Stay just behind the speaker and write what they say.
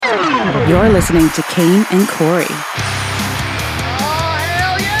You're listening to Kane and Corey. Oh,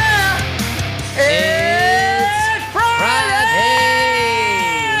 hell yeah! It's Friday!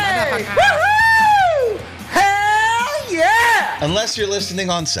 Woohoo! Hell yeah! Unless you're listening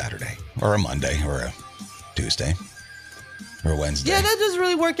on Saturday or a Monday or a Tuesday or a Wednesday. Yeah, that doesn't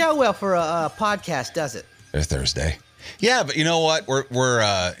really work out well for a podcast, does it? Or Thursday. Yeah, but you know what?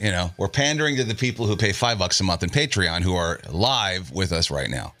 We're pandering to the people who pay $5 a month in Patreon who are live with us right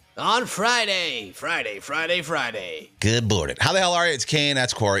now. On Friday. Good Lord. How the hell are you? It's Kane.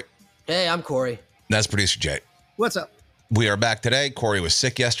 That's Corey. Hey, I'm Corey. That's producer Jay. What's up? We are back today. Corey was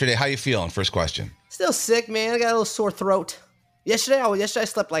sick yesterday. How you feeling? First question. Still sick, man. I got a little sore throat. Yesterday I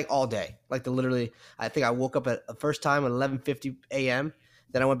slept like all day. Like literally, I think I woke up at the first time at 11:50 a.m.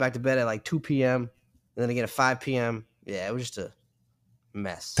 Then I went back to bed at like 2 p.m. And then again at 5 p.m. Yeah, it was just a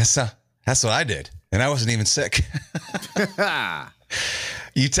mess. That's what I did. And I wasn't even sick.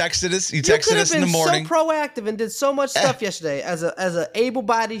 You texted us. You could texted have us in the been morning. so proactive and did so much stuff yesterday as a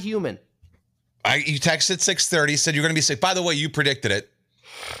able-bodied human. You texted 6:30, said you're going to be sick. By the way, you predicted it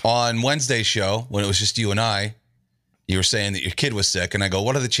on Wednesday's show when it was just you and I. You were saying that your kid was sick, and I go,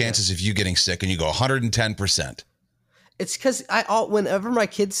 "What are the chances of you getting sick?" And you go, 110%. It's because whenever my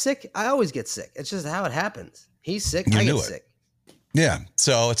kid's sick, I always get sick. It's just how it happens. He's sick, I get sick. Yeah.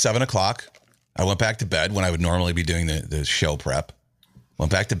 So at 7:00, I went back to bed when I would normally be doing the show prep.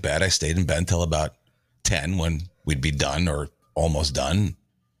 Went back to bed. I stayed in bed until about 10 when we'd be done or almost done.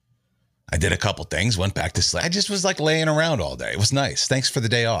 I did a couple things, went back to sleep. I just was like laying around all day. It was nice. Thanks for the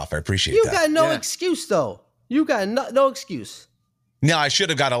day off. I appreciate that. You got no excuse, though. You got no excuse. No, I should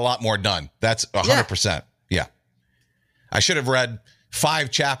have got a lot more done. That's 100%. Yeah. I should have read 5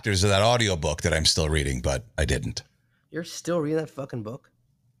 chapters of that audiobook that I'm still reading, but I didn't. You're still reading that fucking book?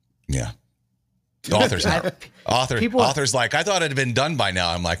 Yeah. The author's like, I thought it had been done by now.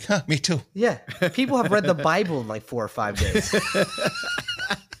 I'm like, me too. Yeah. People have read the Bible in like 4 or 5 days.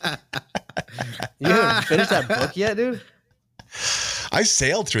 You haven't finished that book yet, dude? I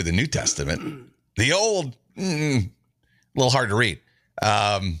sailed through the New Testament. The Old, a little hard to read.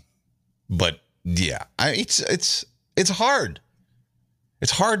 But yeah, it's hard.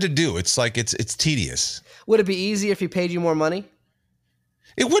 It's hard to do. It's like, it's tedious. Would it be easier if he paid you more money?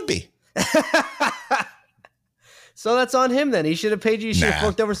 It would be. So that's on him then. He should have paid you. You should have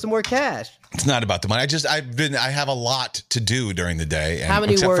forked over some more cash. It's not about the money. I have a lot to do during the day. How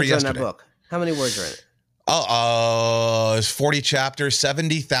many words are in that book? How many words are in it? It's 40 chapters,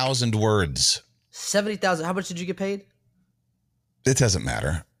 70,000 words. 70,000. How much did you get paid? It doesn't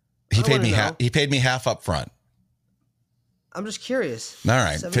matter. He paid me half. He paid me half up front. I'm just curious. All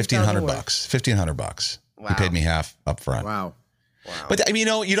right, $1,500. $1,500. Wow. He paid me half up front. Wow. But I mean,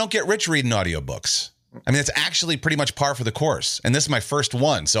 you don't get rich reading audiobooks. I mean, it's actually pretty much par for the course. And this is my first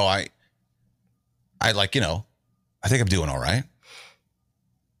one, so I think I'm doing all right.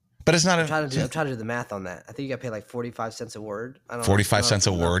 But it's not. I'm trying to do the math on that. I think you got paid like 45 cents a word. I don't 45 cents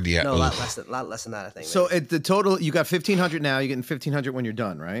a word. Yeah. No, a lot less than that. I think. So at the total, you got 1,500 now. You're getting 1,500 when you're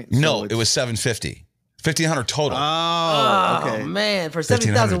done, right? No, it was 750. 1,500 total. Oh, okay. Oh man, for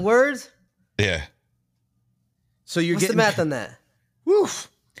 70,000 words. Yeah. So you're What's getting the math on that? Woof.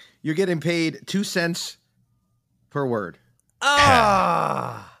 You're getting paid 2 cents per word.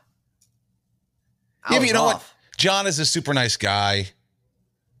 Ah. Yeah, but you know what? John is a super nice guy.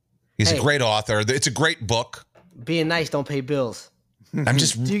 He's a great author. It's a great book. Being nice don't pay bills. I'm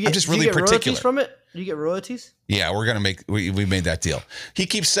just really do you get particular. Royalties from it? Do you get royalties? Yeah, we made that deal. He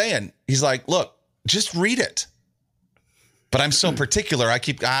keeps saying, he's like, look, just read it. But I'm so particular. I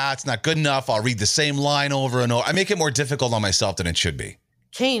keep, it's not good enough. I'll read the same line over and over. I make it more difficult on myself than it should be.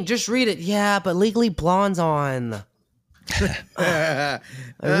 Kane, just read it. Yeah, but Legally Blonde's on. I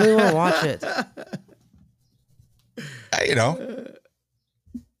really want to watch it.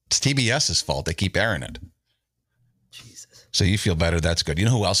 It's TBS's fault. They keep airing it. Jesus. So you feel better. That's good. You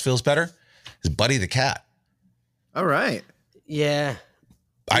know who else feels better? His Buddy the cat. All right. Yeah.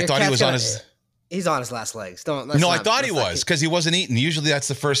 I thought he was on his... He's on his last legs. I thought he was because he wasn't eating. Usually that's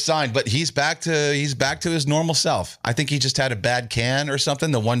the first sign, but he's back to his normal self. I think he just had a bad can or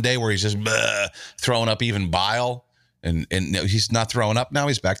something. The one day where he's just throwing up even bile, and he's not throwing up now.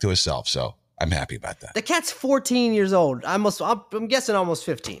 He's back to himself. So I'm happy about that. The cat's 14 years old. I'm guessing almost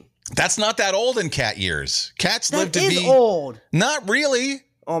 15. That's not that old in cat years. Cats live to be old. Not really.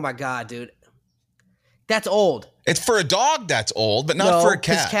 Oh my God, dude. That's old. It's for a dog. That's old, but not for a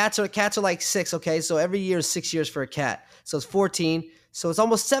cat. Cats are like 6. Okay, so every year is 6 years for a cat. So it's 14. So it's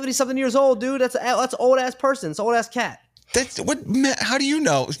almost 70 something years old, dude. That's an old ass person. It's an old ass cat. That's what? How do you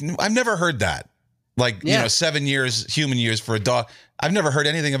know? I've never heard that. Like, Yeah. 7 years, human years for a dog. I've never heard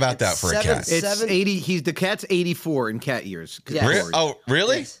anything about that for a cat. It's 80. The cat's 84 in cat years. Yeah. Oh,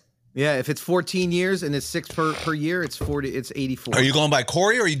 really? Yes. Yeah, if it's 14 years and it's 6 per year, it's 40. It's 84. Are you going by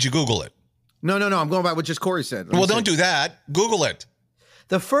Corey or did you Google it? No. I'm going by what just Corey said. Let me Well, see. don't do that. Google it.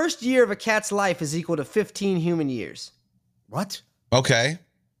 The first year of a cat's life is equal to 15 human years. What? Okay.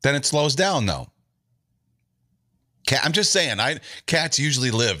 Then it slows down, though. I'm just saying, cats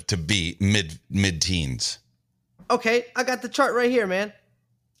usually live to be mid-teens. Okay, I got the chart right here, man.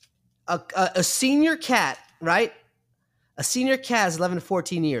 A senior cat, right? A senior cat is 11 to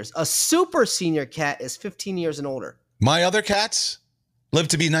 14 years. A super senior cat is 15 years and older. My other cats live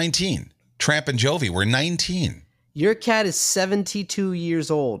to be 19. Tramp and Jovi were 19. Your cat is 72 years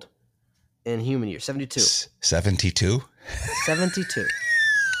old in human years. 72. 72? 72.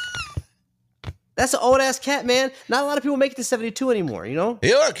 That's an old-ass cat, man. Not a lot of people make it to 72 anymore, you know?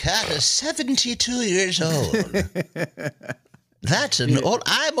 Your cat is 72 years old. That's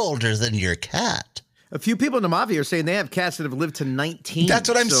I'm older than your cat. A few people in the mafia are saying they have cats that have lived to 19. That's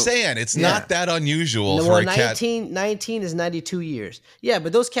what I'm saying. It's not that unusual for a cat. 19 is 92 years. Yeah,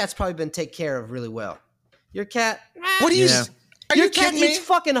 but those cats probably been taken care of really well. Your cat... What do you... Yeah. Are Your you cat kidding eats me?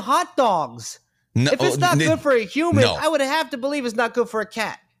 fucking hot dogs. No, If it's not good for a human, no. I would have to believe it's not good for a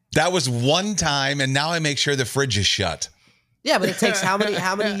cat. That was one time, and now I make sure the fridge is shut. Yeah, but it takes how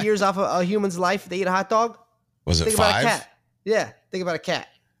many years off a human's life to eat a hot dog? Was it Think 5? about a cat. Yeah, think about a cat.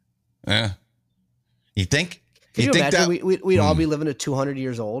 Yeah. You think? Can you think imagine that we'd all be living to 200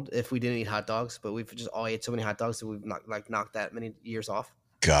 years old if we didn't eat hot dogs, but we've just all ate so many hot dogs that we've knocked that many years off?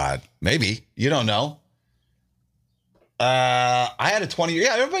 God, maybe. You don't know. I had a 20-year...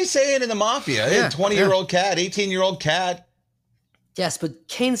 Yeah, everybody's saying in the mafia. Yeah, A 20-year-old cat, 18-year-old cat. Yes, but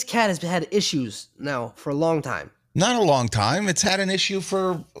Kane's cat has had issues now for a long time. Not a long time. It's had an issue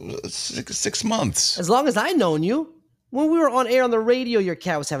for 6 months. As long as I've known you, when we were on air on the radio, your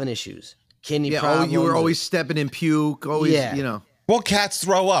cat was having issues. Kidney problems. you were always stepping in puke. Always, Yeah. Well, cats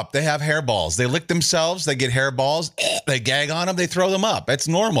throw up. They have hairballs. They lick themselves. They get hairballs. They gag on them. They throw them up. That's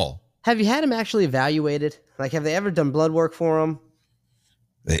normal. Have you had him actually evaluated? Like, have they ever done blood work for him?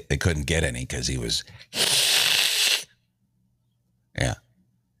 They couldn't get any because he was... Yeah.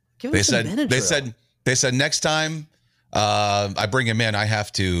 Give him some Benadryl. They said next time I bring him in, I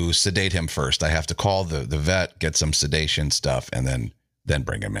have to sedate him first. I have to call the vet, get some sedation stuff, and then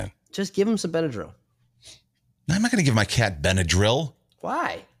bring him in. Just give him some Benadryl. I'm not going to give my cat Benadryl.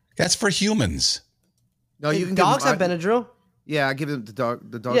 Why? That's for humans. No, you can Dogs give have Benadryl. Yeah, I give them the dog.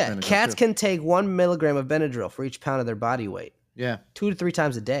 Yeah, Benadryl, cats too. can take 1 milligram of Benadryl for each pound of their body weight, Yeah. 2 to 3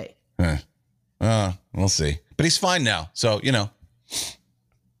 times a day. We'll see. But he's fine now. So,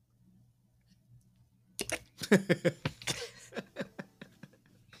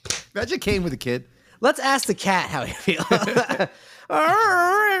 Imagine Kane with a kid. Let's ask the cat how he feels.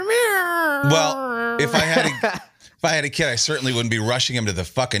 Well, if I had a kid, I certainly wouldn't be rushing him to the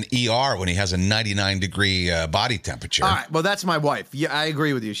fucking ER when he has a 99-degree body temperature. All right. Well, that's my wife. Yeah, I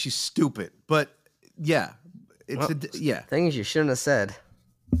agree with you. She's stupid. But yeah, yeah. Things you shouldn't have said.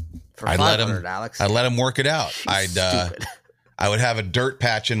 For I'd $500, Alex. I'd let him work it out. Stupid. I would have a dirt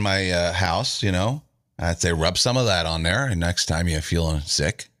patch in my house, I'd say rub some of that on there, and next time you're feeling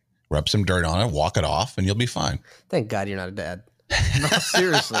sick, rub some dirt on it, walk it off, and you'll be fine. Thank God you're not a dad. No,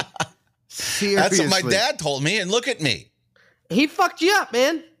 seriously. Seriously. That's what my dad told me, and look at me. He fucked you up,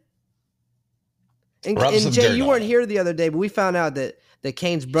 man. And Rub some Jay, dirt you on weren't it. here the other day, but we found out that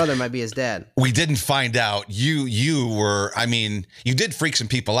Kane's brother might be his dad. We didn't find out. You did freak some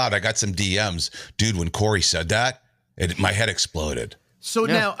people out. I got some DMs. Dude, when Corey said that, my head exploded. So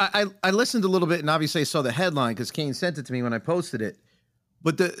now I listened a little bit, and obviously I saw the headline because Kane sent it to me when I posted it.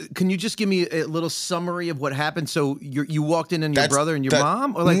 But can you just give me a little summary of what happened? So you walked in on your brother and your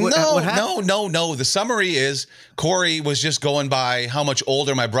mom, or like what happened? No. The summary is Corey was just going by how much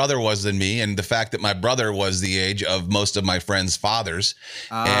older my brother was than me, and the fact that my brother was the age of most of my friends' fathers.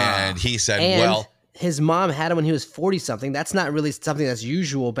 And he said, And "Well, his mom had him when he was 40-something. That's not really something that's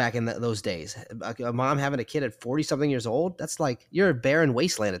usual back in those days. A mom having a kid at 40-something years old, that's like you're a barren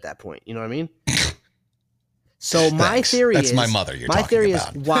wasteland at that point. You know what I mean? So my theory That's is my mother you're my talking theory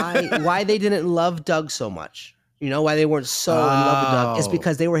about. is why they didn't love Doug so much. Why they weren't so in love with Doug is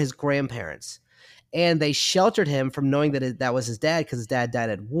because they were his grandparents, and they sheltered him from knowing that that was his dad because his dad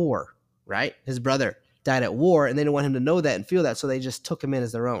died at war. Right, his brother died at war, and they didn't want him to know that and feel that, so they just took him in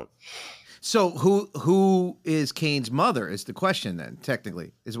as their own. So who is Kane's mother is the question then,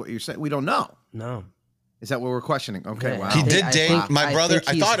 technically, is what you're saying. We don't know. No. Is that what we're questioning? Okay, Yeah. wow. He did date my brother.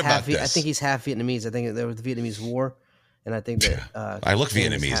 I he's thought about I this. think he's half Vietnamese. I think there was the Vietnamese War, and I think that I look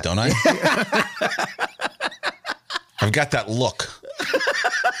Kane is Vietnamese, don't I? I've got that look.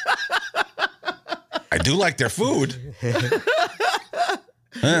 I do like their food.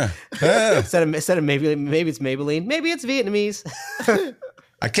 Instead of maybe it's Maybelline, maybe it's Vietnamese.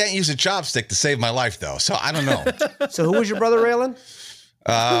 I can't use a chopstick to save my life, though, so I don't know. So who was your brother, Raylan?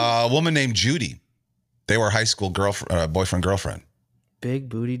 A woman named Judy. They were high school boyfriend, girlfriend. Big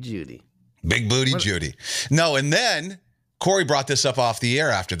booty Judy. Big booty Judy. No, and then Corey brought this up off the air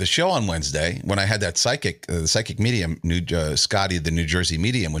after the show on Wednesday when I had that psychic medium, Scotty, the New Jersey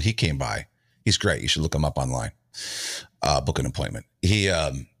medium, when he came by. He's great. You should look him up online. Book an appointment. He,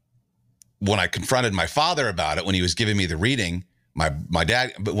 when I confronted my father about it, when he was giving me the reading, my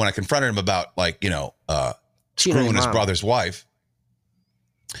dad, but when I confronted him about screwing his brother's wife,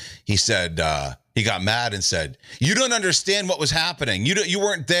 he said, he got mad and said, "You don't understand what was happening. You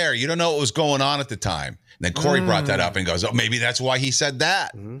weren't there. You don't know what was going on at the time." And then Corey brought that up and goes, "Oh, maybe that's why he said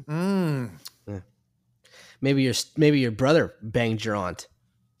that." Yeah. Maybe your brother banged your aunt.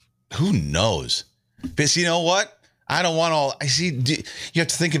 Who knows? Because you know what? I don't want all. I see. You have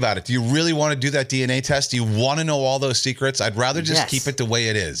to think about it. Do you really want to do that DNA test? Do you want to know all those secrets? I'd rather just keep it the way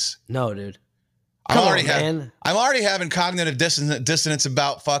it is. No, dude. I'm already having cognitive dissonance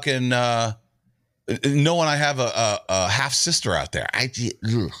about fucking knowing I have a half sister out there.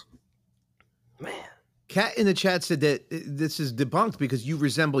 Man. Kat in the chat said that this is debunked because you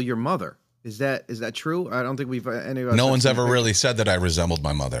resemble your mother. Is that true? I don't think we've any of us. No one's ever really said that I resembled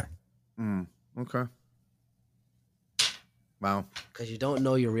my mother. Okay. Wow. Because you don't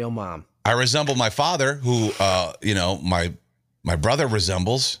know your real mom. I resemble my father, who my brother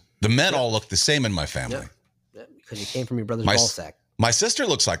resembles. The men all look the same in my family. Yep. Because you came from your brother's ballsack. My sister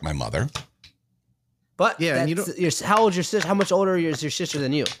looks like my mother. But yeah, and how old is your sister? How much older is your sister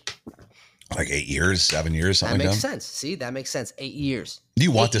than you? Like 8 years, 7 years, something like that. That makes sense. See, that makes sense. 8 years.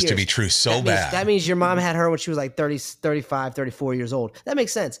 You want this to be true so bad. That means your mom had her when she was like 30, 35, 34 years old. That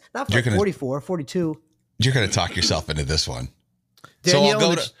makes sense. Not for 44, 42. You're going to talk yourself into this one.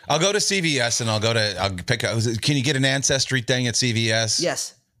 Danielle, so I'll go to CVS and I'll pick up. Can you get an ancestry thing at CVS?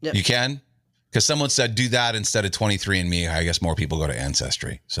 Yes. Yep. You can? Because someone said do that instead of 23andMe. I guess more people go to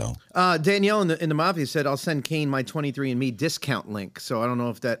Ancestry. So Danielle in the Mafia said, "I'll send Kane my 23andMe discount link." So I don't know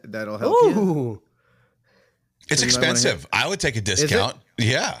if that'll help you. It's expensive. I would take a discount.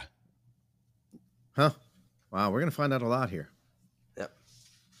 Yeah. Huh? Wow, we're gonna find out a lot here. Yep.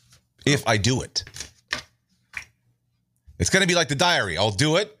 If I do it, it's gonna be like the diary. I'll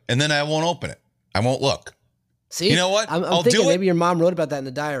do it, and then I won't open it. I won't look. See, you know what? I'm thinking maybe your mom wrote about that in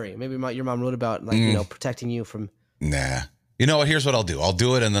the diary. Maybe your mom wrote about protecting you from. Nah. You know what? Here's what I'll do. I'll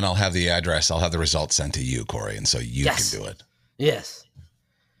do it, and then I'll have the address. I'll have the results sent to you, Corey, and so you can do it. Yes.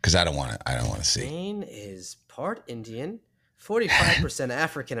 Because I don't want it. I don't want to see. Kane is part Indian, 45%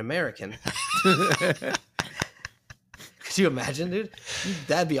 African American. Could you imagine, dude?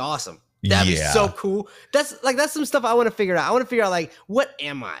 That'd be awesome. That'd be so cool. That's some stuff I want to figure out. I want to figure out like, what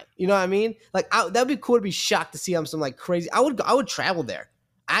am I? You know what I mean? Like that'd be cool to be shocked to see I'm some like crazy. I would travel there.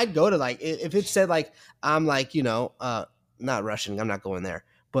 I'd go to like, if it said like, I'm like, not Russian. I'm not going there,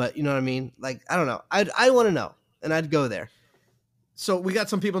 but you know what I mean? Like, I don't know. I want to know, and I'd go there. So we got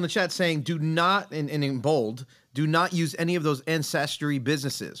some people in the chat saying, do not, and in bold, do not use any of those ancestry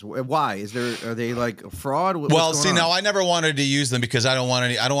businesses. Why? Are they like a fraud? Well, see, now I never wanted to use them because I don't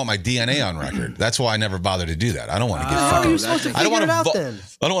want my DNA on record. That's why I never bothered to do that. I don't want to give How are you supposed to figure it out then?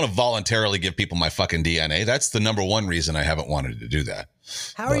 I don't want to voluntarily give people my fucking DNA. That's the number one reason I haven't wanted to do that.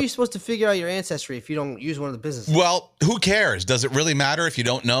 How are you supposed to figure out your ancestry if you don't use one of the businesses? Well, who cares? Does it really matter if you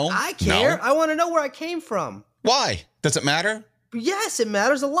don't know? I care. No? I want to know where I came from. Why? Does it matter? Yes, it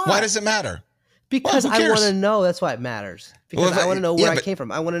matters a lot. Why does it matter? Because I want to know. That's why it matters. Because I want to know where I came from.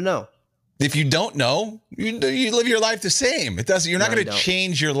 I want to know. If you don't know, you live your life the same. It doesn't. You're not going to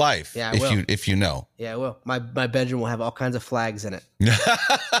change your life. Yeah, if you know. Yeah, I will. My bedroom will have all kinds of flags in it.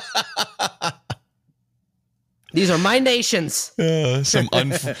 These are my nations.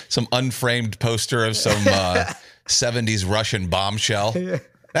 Some unframed poster of some 70s Russian bombshell.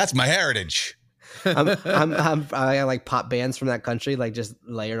 That's my heritage. I like pop bands from that country, like just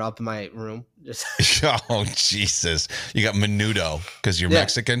layered up in my room. Just oh Jesus! You got Menudo because you're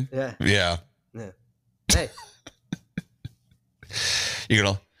Mexican. Yeah. Hey, you're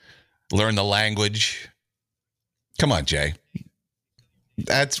gonna learn the language. Come on, Jay.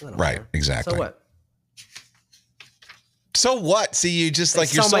 That's right. Exactly. So what? So what? See, you just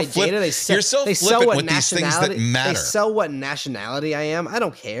like you're so flippant. You're so flippant with these things that matter. They sell what nationality I am. I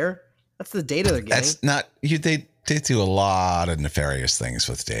don't care. That's the data they're getting. That's not you. They do a lot of nefarious things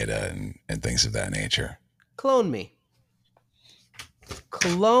with data and things of that nature. Clone me.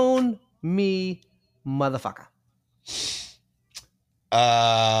 Clone me, motherfucker.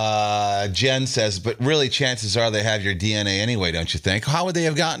 Jen says, but really, chances are they have your DNA anyway, don't you think? How would they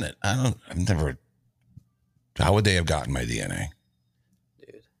have gotten it? How would they have gotten my DNA?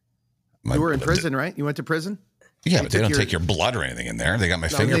 Dude. You were in prison, right? You went to prison? Yeah, but they don't take your blood or anything in there. They got my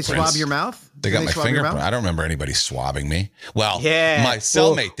fingerprints. Did they swab your mouth? They got my fingerprint. I don't remember anybody swabbing me. Well, yeah. my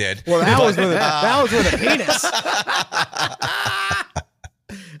cellmate did. Well, that was with a penis.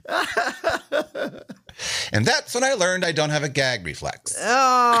 And that's when I learned I don't have a gag reflex.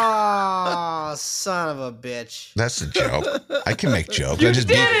 Oh, son of a bitch. That's a joke. I can make jokes.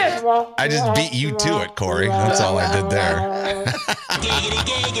 I just beat you to it, Corey. That's all I did there.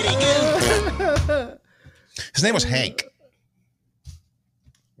 His name was Hank.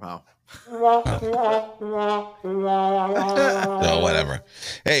 Wow. Oh, whatever.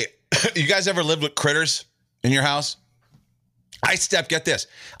 Hey, you guys ever lived with critters in your house? Get this.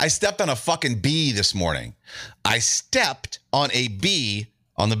 I stepped on a fucking bee this morning. I stepped on a bee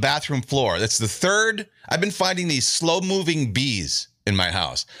on the bathroom floor. That's the third. I've been finding these slow-moving bees in my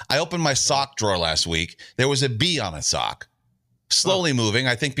house. I opened my sock drawer last week. There was a bee on a sock. Slowly moving,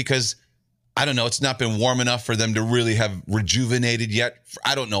 I think because, I don't know, it's not been warm enough for them to really have rejuvenated yet.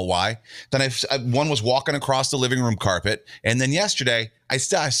 I don't know why. Then one was walking across the living room carpet. And then yesterday, I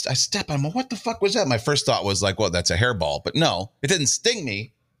step on them. What the fuck was that? My first thought was like, well, that's a hairball. But no, it didn't sting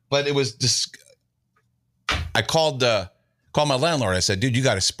me. But it was just, I called my landlord. I said, dude, you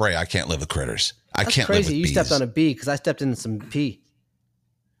got to spray. I can't live with critters. I can't live with bees. You stepped on a bee because I stepped in some pee.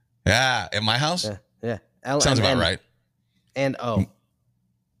 Yeah, at my house? Yeah. Sounds about right. And O.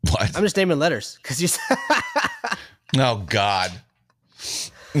 What? I'm just naming letters because you. Oh God.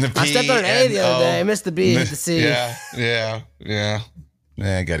 I stepped on an A the other day. I missed the B, hit the C. Yeah.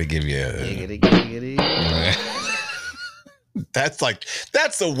 I got to give you. That's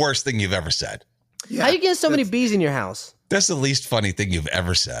the worst thing you've ever said. Yeah, how you getting so many B's in your house? That's the least funny thing you've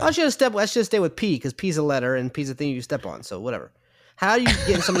ever said. I should stay with P because P's a letter and P's a thing you step on. So whatever. How are you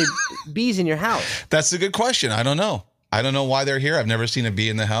getting so many B's in your house? That's a good question. I don't know. I don't know why they're here. I've never seen a bee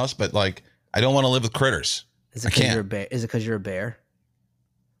in the house, but like, I don't want to live with critters. Is it because you're a bear? Is it because you're a bear?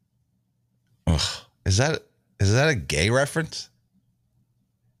 Ugh. Is that a gay reference?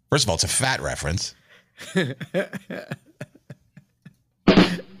 First of all, it's a fat reference.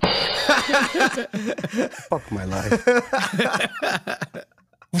 Fuck my life.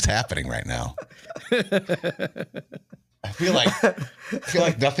 What's happening right now? I feel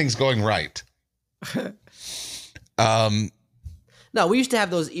like nothing's going right. No, we used to have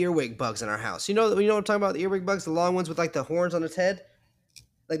those earwig bugs in our house. You know what I'm talking about? The earwig bugs, the long ones with like the horns on its head?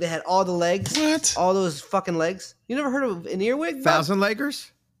 Like they had all the legs. What? All those fucking legs. You never heard of an earwig bug?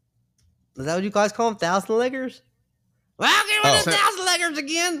 1,000-leggers? Is that what you guys call them? 1,000-leggers? Well, get rid of the 1,000-leggers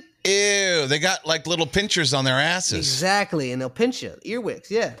again. Ew, they got like little pinchers on their asses. Exactly, and they'll pinch you. Earwigs,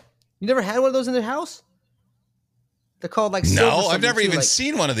 yeah. You never had one of those in the house? They're called like silver. No, I've never even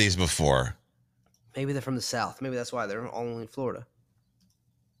seen one of these before. Maybe they're from the South. Maybe that's why they're only in Florida.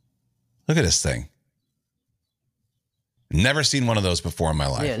 Look at this thing. Never seen one of those before in my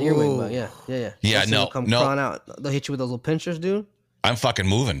life. Yeah, an earwig bug. Yeah. Yeah, no. Crawling out. They'll hit you with those little pinchers, dude. I'm fucking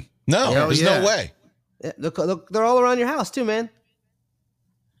moving. No, there's no way. Yeah, they're all around your house too, man.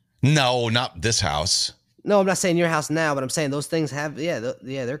 No, not this house. No, I'm not saying your house now, but I'm saying those things have,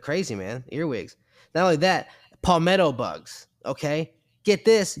 they're crazy, man. Earwigs. Not only that, palmetto bugs, okay? Get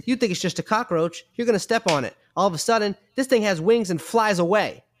this. You think it's just a cockroach. You're going to step on it. All of a sudden, this thing has wings and flies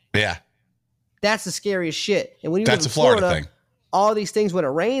away. Yeah. That's the scariest shit. And when you That's live in a Florida Florida, thing. All these things, when it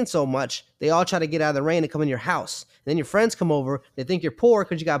rains so much, they all try to get out of the rain and come in your house. And then your friends come over. They think you're poor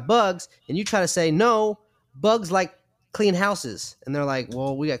because you got bugs. And you try to say, no, bugs like clean houses. And they're like,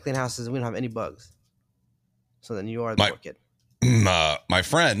 well, we got clean houses and we don't have any bugs. So then you are the poor kid. My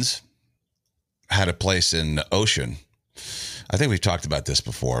friends had a place in Ocean. I think we've talked about this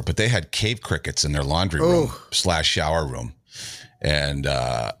before, but they had cave crickets in their laundry room / shower room. And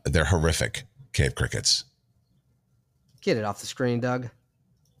they're horrific, cave crickets. Get it off the screen, Doug.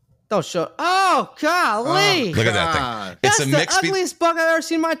 Don't show. Oh, golly. Look at that thing. That's the ugliest bug I've ever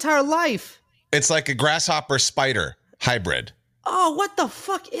seen in my entire life. It's like a grasshopper spider hybrid. Oh, what the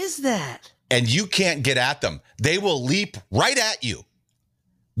fuck is that? And you can't get at them. They will leap right at you.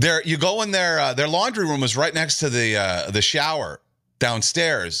 You go in their laundry room was right next to the shower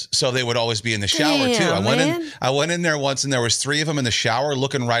downstairs, so they would always be in the shower too. I went in there once, and there was 3 of them in the shower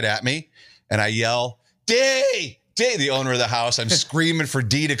looking right at me, and I yell, D, Jay, the owner of the house. I'm screaming for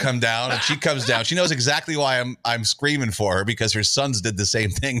Dee to come down, and she comes down. She knows exactly why I'm screaming for her, because her sons did the same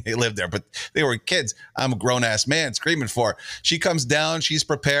thing. They lived there, but they were kids. I'm a grown ass man screaming for her. She comes down. She's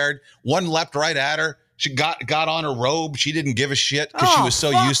prepared. One leapt right at her. She got on her robe. She didn't give a shit because she was so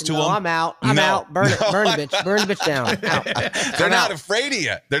used to him. I'm out. I'm out. Burn the bitch. Burn the bitch down. Out. They're not afraid of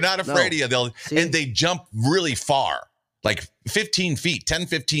you. They're not afraid of you. And they jump really far, like 15 feet, 10,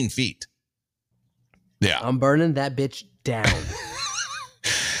 15 feet. Yeah. I'm burning that bitch down.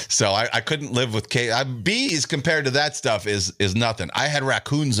 So I couldn't live with bees compared to that stuff is nothing. I had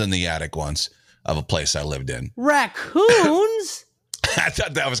raccoons in the attic once of a place I lived in. Raccoons? I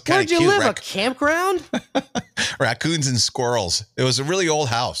thought that was kind of cute. Where'd you live? A campground? Raccoons and squirrels. It was a really old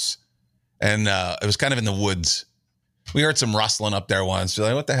house. And it was kind of in the woods. We heard some rustling up there once. We're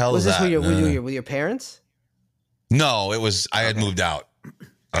like, what the hell is that? Was this with your parents? No, it was, I had moved out.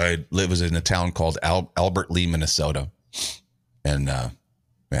 It was in a town called Albert Lee, Minnesota. And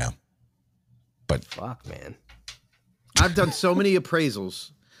yeah. But fuck, man. I've done so many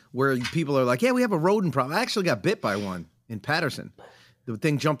appraisals where people are like, yeah, we have a rodent problem. I actually got bit by one in Patterson. The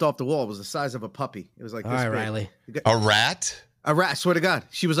thing jumped off the wall. It was the size of a puppy. It was like this. All right, big. Riley. A rat? A rat, swear to God.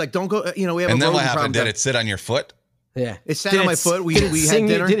 She was like, don't go, we have a rodent problem. And then what happened? Did it sit on your foot? Yeah. It sat on my foot. We had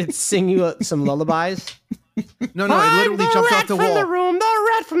dinner. Did it sing you some lullabies? No, it literally jumped off the wall. The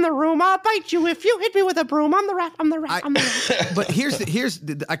rat from the room. I'll bite you if you hit me with a broom. I'm the rat. I'm the rat. But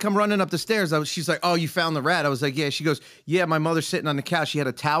I come running up the stairs. She's like, oh, you found the rat. I was like, yeah. She goes, yeah, my mother's sitting on the couch. She had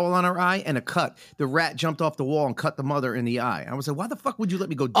a towel on her eye and a cut. The rat jumped off the wall and cut the mother in the eye. I was like, why the fuck would you let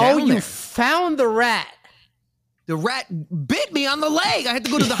me go down there? Oh, you found the rat. The rat bit me on the leg. I had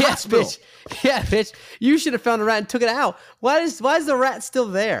to go to the hospital. Bitch. Yeah, bitch. You should have found the rat and took it out. Why is the rat still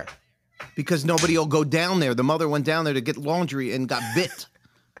there? Because nobody will go down there. The mother went down there to get laundry and got bit.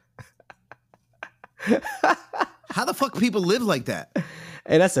 How the fuck people live like that?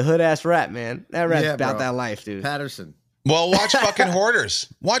 Hey, that's a hood-ass rat, man. That rat's about that life, dude. Patterson. Well, watch fucking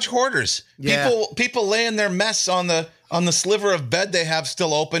Hoarders. Watch Hoarders. Yeah. People laying their mess on the sliver of bed they have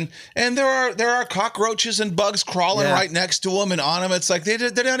still open, and there are cockroaches and bugs crawling right next to them and on them. It's like they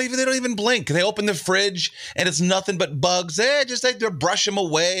don't even blink. They open the fridge and it's nothing but bugs. They brush them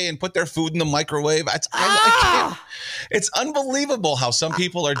away and put their food in the microwave. It's unbelievable how some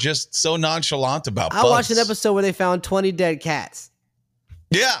people are just so nonchalant about bugs. I watched an episode where they found 20 dead cats.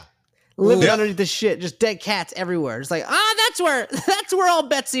 Yeah. Living underneath the shit, just dead cats everywhere. It's like, that's where old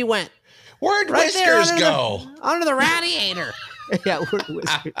Betsy went. Where'd Whiskers go? Under the radiator. Yeah, where'd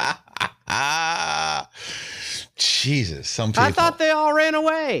Whiskers? Jesus, some people. I thought they all ran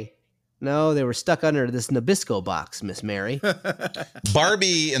away. No, they were stuck under this Nabisco box, Miss Mary.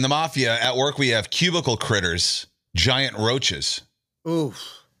 Barbie and the Mafia, at work we have cubicle critters, giant roaches. Oof.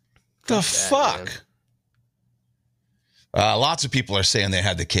 The fuck? Man. Lots of people are saying they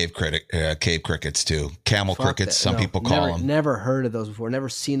had the cave crickets too. Camel crickets, some people call them. Never heard of those before. Never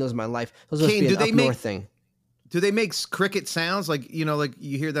seen those in my life. Those must be an up north thing. Do they make cricket sounds? Like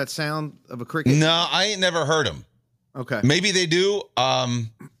you hear that sound of a cricket? No, I ain't never heard them. Okay. Maybe they do,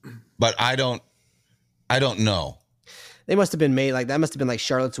 but I don't know. They must have been made like that. Must have been like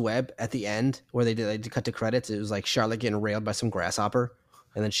Charlotte's Web at the end where they cut to credits. It was like Charlotte getting railed by some grasshopper,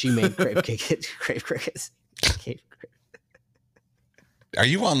 and then she made crave crickets. Are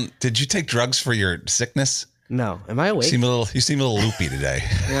you on? Did you take drugs for your sickness? No. Am I awake? You seem a little loopy today.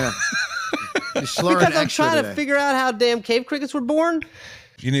 Yeah. Because I'm trying to figure out how damn cave crickets were born.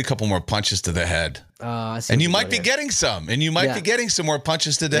 You need a couple more punches to the head. And you might be getting some. And you might be getting some more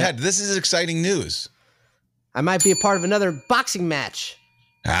punches to the head. This is exciting news. I might be a part of another boxing match.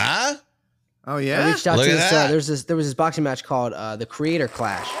 Huh? Oh, yeah? I reached out to this. There was this boxing match called the Creator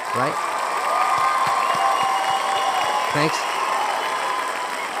Clash, right? Thanks.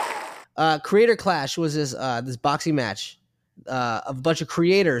 Creator Clash was this boxing match of a bunch of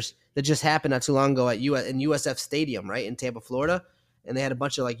creators that just happened not too long ago in USF Stadium, right, in Tampa, Florida. And they had a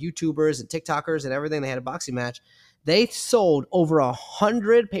bunch of like YouTubers and TikTokers and everything. They had a boxing match. They sold over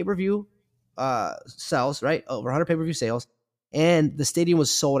 100 pay-per-view sales, right? Over 100 pay-per-view sales, and the stadium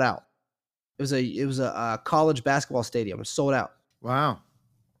was sold out. It was a college basketball stadium. It was sold out. Wow.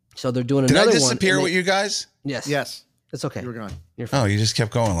 So they're doing another one. Did I disappear with you guys? Yes. It's okay. You were gone. You're fine. Oh, you just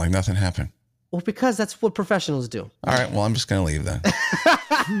kept going like nothing happened. Well, because that's what professionals do. All right. Well, I'm just going to leave then.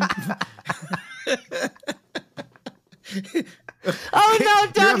 Oh,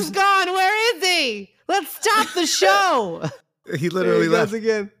 no, Doug's gone. Where is he? Let's stop the show. He literally left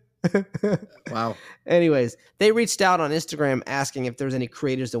again. Wow. Anyways, they reached out on Instagram asking if there's any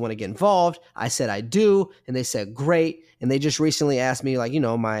creators that want to get involved. I said I do, and they said great. And they just recently asked me, like,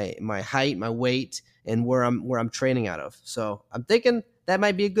 my height, my weight, and where I'm training out of. So I'm thinking that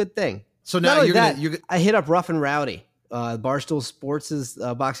might be a good thing. So now Not only that, I hit up Rough and Rowdy, Barstool Sports'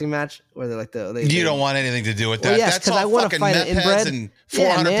 boxing match where they're like you don't want anything to do with that. Well, yes, that's all I want to fucking fight meth an heads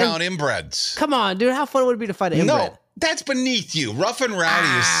inbred and 400-pound inbreds. Come on, dude, how fun would it be to fight an inbred? No, that's beneath you. Rough and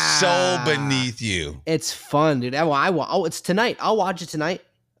Rowdy is so beneath you. It's fun, dude. It's tonight. I'll watch it tonight.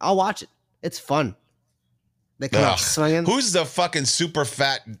 I'll watch it. It's fun. They come out swinging. Who's the fucking super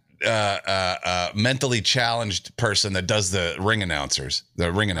fat, mentally challenged person that does the ring announcements?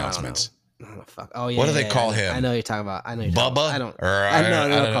 Oh, fuck. Oh, yeah. What do they call him? I know who you're talking about. Bubba? I don't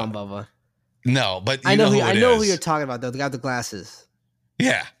call him Bubba. No, but I know who you're talking about, though. The guy with the glasses.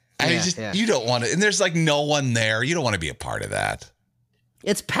 Yeah. You don't want to, and there's like no one there. You don't want to be a part of that.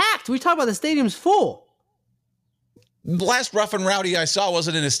 It's packed. We talk about the stadium's full. The last Rough and Rowdy I saw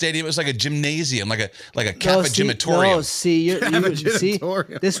wasn't in a stadium. It was like a gymnasium, like a Kappa gymatorium. No, see,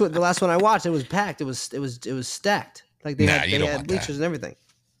 the last one I watched, it was packed. It was stacked. Like they had bleachers and everything.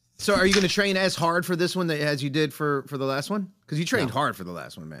 So are you going to train as hard for this one as you did for the last one? Because you trained hard for the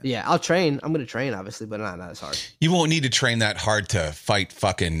last one, man. Yeah, I'll train. I'm going to train, obviously, but not as hard. You won't need to train that hard to fight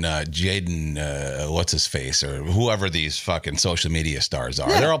fucking Jaden, what's his face, or whoever these fucking social media stars are.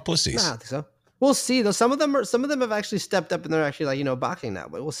 Yeah. They're all pussies. No, I don't think so. We'll see, though. Some of them have actually stepped up and they're actually boxing now,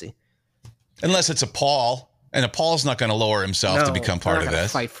 but we'll see. Unless it's a Paul, and a Paul's not going to lower himself to become part of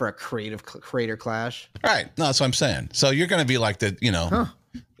this. Fight for a creator clash. Right. No, that's what I'm saying. So you're going to be like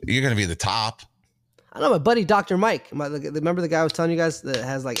you're going to be the top. I know my buddy Dr. Mike. Remember the guy I was telling you guys that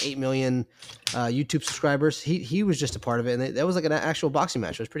has like 8 million YouTube subscribers? He was just a part of it, and that was like an actual boxing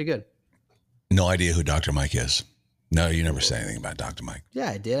match. It was pretty good. No idea who Dr. Mike is. No, you never said anything about Dr. Mike. Yeah,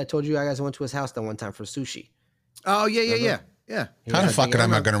 I did. I told you guys I went to his house that one time for sushi. Oh, yeah. How the fuck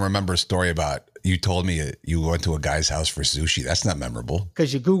am I going to remember a story about you told me you went to a guy's house for sushi? That's not memorable.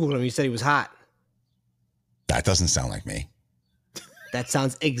 Because you Googled him. You said he was hot. That doesn't sound like me. That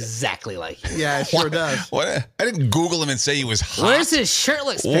sounds exactly like you. Yeah, it sure does. What? I didn't Google him and say he was hot. Where's his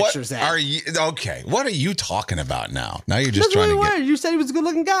shirtless pictures at? Okay, what are you talking about now? Now you're just trying to get... You said he was a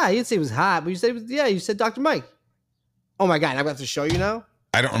good-looking guy. You didn't say he was hot, but you said you said Dr. Mike. Oh, my God. I'm about to show you now?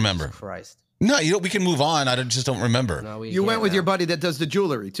 I don't remember. Jesus Christ. No, we can move on. I just don't remember. No, you went with your buddy that does the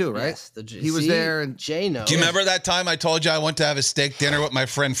jewelry, too, right? Yes. He was there. And Jay knows. Do you remember that time I told you I went to have a steak dinner with my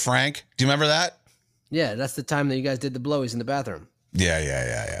friend Frank? Do you remember that? Yeah, that's the time that you guys did the blowies in the bathroom.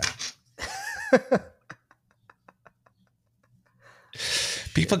 Yeah.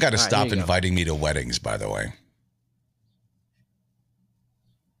 People got to stop inviting me to weddings, by the way.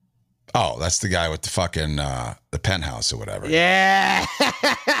 Oh, that's the guy with the fucking the penthouse or whatever. Yeah.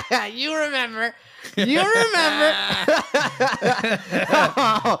 You remember. Oh,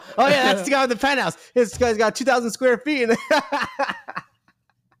 yeah, that's the guy with the penthouse. This guy's got 2,000 square feet.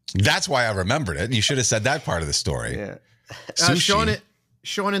 That's why I remembered it. You should have said that part of the story. Yeah.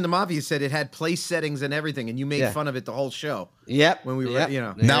 Sean in the Mafia said it had place settings and everything, and you made fun of it the whole show. Yep. When we were,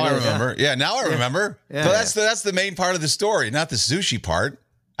 Now I remember. Yeah, now I remember. Yeah. So that's the main part of the story, not the sushi part.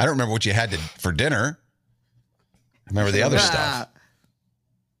 I don't remember what you had for dinner. I remember the other stuff.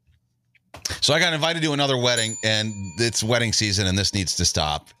 So I got invited to another wedding, and it's wedding season, and this needs to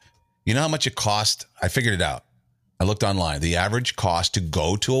stop. You know how much it cost? I figured it out. I looked online. The average cost to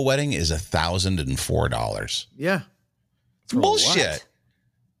go to a wedding is $1,004. Yeah. It's bullshit.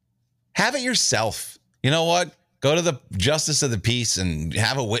 Have it yourself. You know what? Go to the justice of the peace and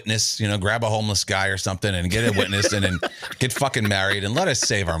have a witness, grab a homeless guy or something and get a witness and then get fucking married and let us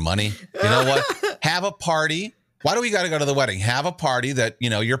save our money. You know what? Have a party. Why do we got to go to the wedding? Have a party that,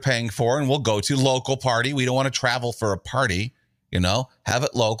 you're paying for and we'll go to. Local party. We don't want to travel for a party, have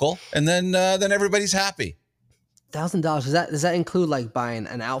it local. And then everybody's happy. $1,000. Does that include like buying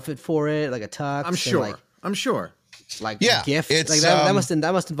an outfit for it? Like a tux? I'm sure. Like a gift? It's, that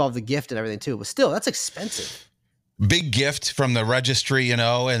must involve the gift and everything too. But still, that's expensive. Big gift from the registry, and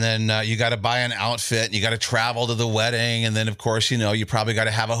then you got to buy an outfit and you got to travel to the wedding. And then, of course, you probably got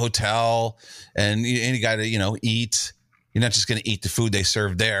to have a hotel and you got to, eat. You're not just going to eat the food they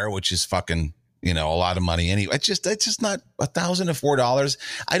serve there, which is fucking, a lot of money anyway. It's just not $1,004.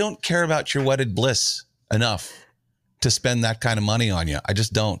 I don't care about your wedded bliss enough to spend that kind of money on you. I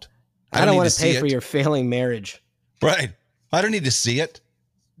just don't. I don't want to pay for your failing marriage. Right. I don't need to see it.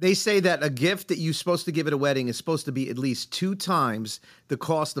 They say that a gift that you're supposed to give at a wedding is supposed to be at least 2 times the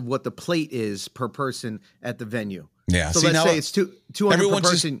cost of what the plate is per person at the venue. Yeah. So let's say it's $200 per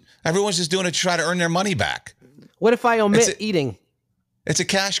person. Everyone's just doing it to try to earn their money back. What if I omit eating? It's a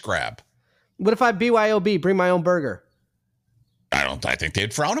cash grab. What if I BYOB, bring my own burger? I think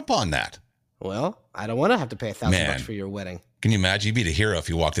they'd frown upon that. Well, I don't want to have to pay $1,000 for your wedding. Can you imagine? You'd be the hero if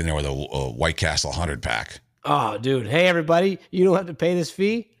you walked in there with a White Castle 100 pack. Oh, dude. Hey, everybody. You don't have to pay this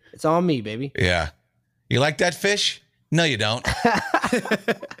fee. It's on me, baby. Yeah. You like that fish? No, you don't.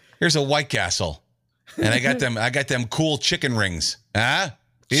 Here's a White Castle. And I got them cool chicken rings. Huh?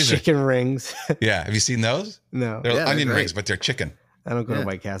 Chicken rings. Yeah. Have you seen those? No. They're onion rings, but they're chicken. I don't go to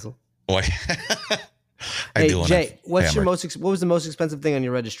White Castle. Boy. Hey, Jay, what was the most expensive thing on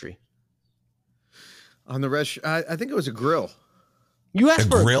your registry? On the rest, I think it was a grill. You asked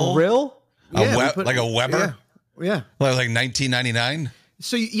for a grill? Like a Weber? Yeah. Like $19.99?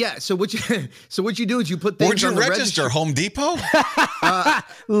 So what you do is you put things Where'd you on the register? Home Depot?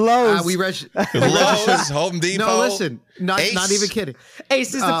 Lowe's. We registered. Lowe's, Home Depot. No, listen, not even kidding.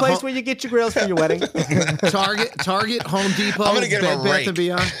 Ace is the place where you get your grills for your wedding. Target, Home Depot. I'm gonna get him a rake. Bath &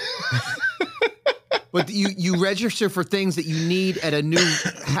 Beyond. But you register for things that you need at a new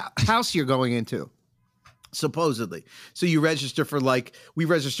house you're going into. Supposedly. So you register for we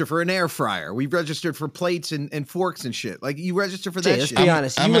register for an air fryer. We registered for plates and forks and shit. Like you register for that let's shit. Be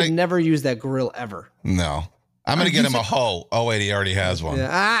honest. You would never use that grill ever. No. I'm going to get him a hoe. Oh, wait, he already has one.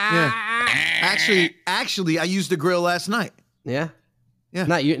 Yeah. Actually, I used the grill last night. Yeah? Yeah.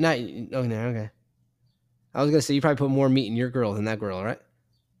 Not you. Oh, no, okay. I was going to say you probably put more meat in your grill than that grill, right?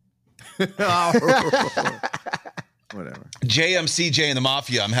 Whatever. JMCJ and the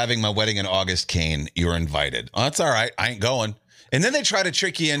Mafia, I'm having my wedding in August, Kane. You're invited. Oh, that's all right. I ain't going. And then they try to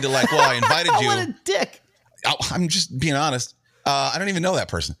trick you into I invited you. What a dick. I'm just being honest. I don't even know that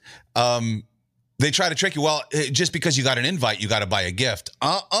person. They try to trick you. Well, just because you got an invite, you got to buy a gift.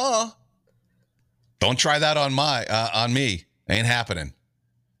 Don't try that on me. Ain't happening.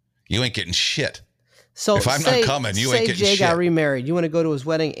 You ain't getting shit. So if I'm not coming, you ain't getting Jay shit. Got remarried. You want to go to his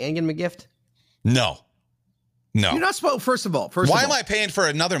wedding and get him a gift? No. You're not supposed. First of all, why am I paying for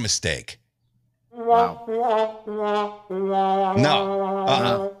another mistake? Wow.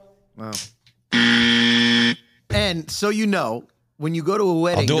 No. Wow. And so when you go to a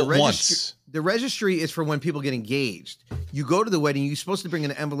wedding, I'll do it once. The registry is for when people get engaged. You go to the wedding, you're supposed to bring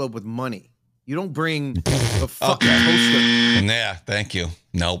an envelope with money. You don't bring a fucking toaster. Yeah, thank you.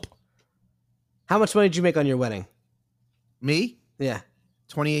 Nope. How much money did you make on your wedding? Me? Yeah.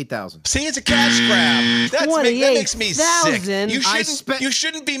 28,000. See, it's a cash grab. That makes me sick. You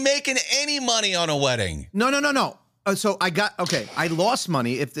shouldn't be making any money on a wedding. No. So I lost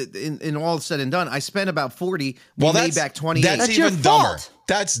money. If in all said and done, I spent about 40. We made back 28. That's even dumber.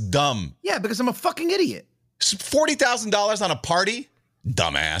 That's dumb. Yeah, because I'm a fucking idiot. $40,000 on a party?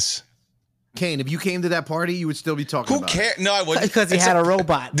 Dumbass. Kane, if you came to that party, you would still be talking about it. Who cares? No, I wouldn't. Because he had a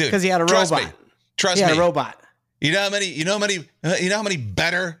robot. Dude, he had a trust robot. Me. Trust he me. had a robot. You know how many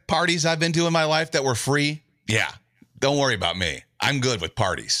better parties I've been to in my life that were free? Yeah. Don't worry about me. I'm good with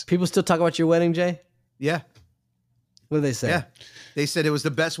parties. People still talk about your wedding, Jay? Yeah. What did they say? Yeah. They said it was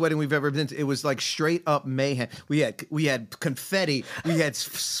the best wedding we've ever been to. It was like straight up mayhem. We had confetti. We had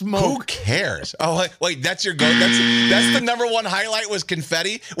smoke. Who cares? Oh, wait, that's your goal. That's the number one highlight was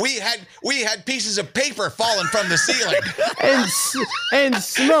confetti. We had pieces of paper falling from the ceiling and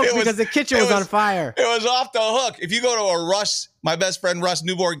smoke because the kitchen was on fire. It was off the hook. If you go to a my best friend Russ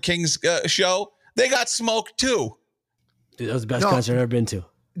Newborn King's show, they got smoke too. Dude, that was the best concert I've ever been to.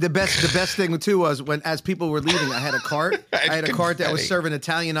 The best thing too was as people were leaving, I had a cart. I had a cart that was serving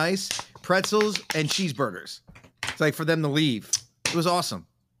Italian ice, pretzels, and cheeseburgers. It's like for them to leave. It was awesome.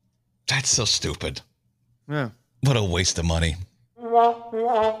 That's so stupid. Yeah. What a waste of money. What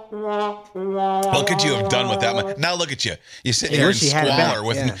could you have done with that money? Now look at you. You're sitting here in squalor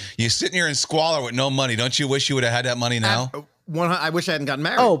you're sitting here in squalor with no money. Don't you wish you would have had that money now? I wish I hadn't gotten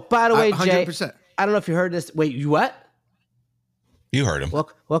married. Oh, by the way, 100%. Jay, I don't know if you heard this. Wait, you what? You heard him.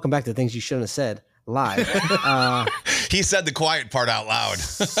 Welcome back to things you shouldn't have said live. He said the quiet part out loud.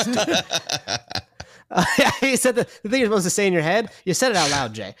 He said the thing you're supposed to say in your head. You said it out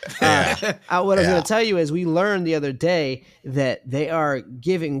loud, Jay. What I was going to tell you is we learned the other day that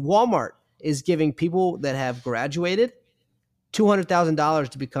Walmart is giving people that have graduated $200,000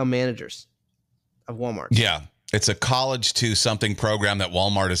 to become managers of Walmart. Yeah. It's a college to something program that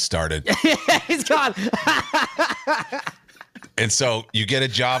Walmart has started. He's gone. And so you get a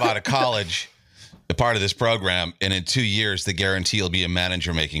job out of college, a part of this program, and in 2 years, the guarantee you'll be a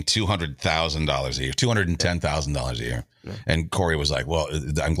manager making $200,000 a year, $210,000 a year. Yeah. And Corey was like, well,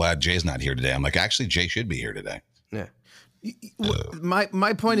 I'm glad Jay's not here today. I'm like, actually, Jay should be here today. Yeah.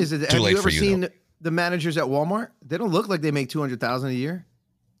 My point is that have you ever seen the managers at Walmart? They don't look like they make $200,000 a year.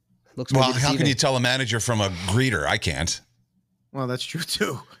 Well, how can you tell a manager from a greeter? I can't. Well, that's true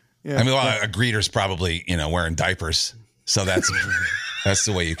too. Yeah. I mean, a greeter's probably, wearing diapers. So that's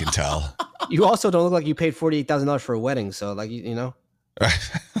the way you can tell. You also don't look like you paid $48,000 for a wedding. So, like, you know,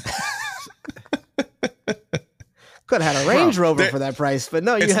 could have had a Range Rover for that price, but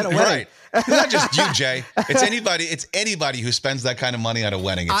no, you had a wedding. Right. It's not just you, Jay. It's anybody. It's anybody who spends that kind of money on a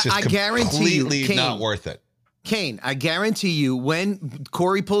wedding. It's just completely Kane, not worth it. Kane, I guarantee you, when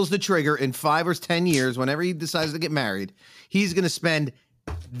Corey pulls the trigger in 5 or 10 years, whenever he decides to get married, he's going to spend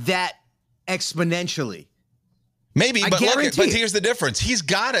that exponentially. Maybe, but here's the difference. He's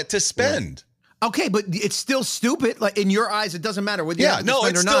got it to spend. Okay, but it's still stupid. Like, in your eyes, it doesn't matter whether you have to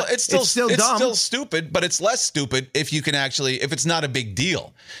spend or not. It's still dumb. It's still stupid, but it's less stupid if you can if it's not a big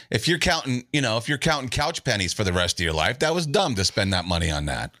deal. If you're counting, couch pennies for the rest of your life, that was dumb to spend that money on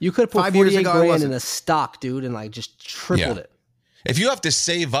that. You could put 48 grand in a stock, dude, and like just tripled it. If you have to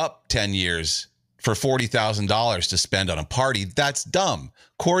save up 10 years for $40,000 to spend on a party, that's dumb.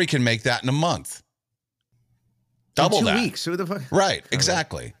 Corey can make that in a month. Double in 2 that. weeks. Who the fuck? Right,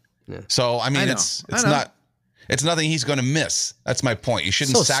 exactly. Yeah. So I mean, it's nothing he's going to miss. That's my point. You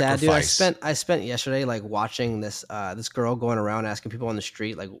shouldn't sacrifice. Sad, dude. I spent yesterday like watching this girl going around asking people on the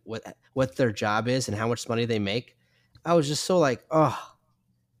street like what their job is and how much money they make. I was just so like, I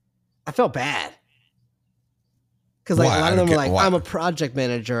felt bad because like a lot of them were like, I'm a project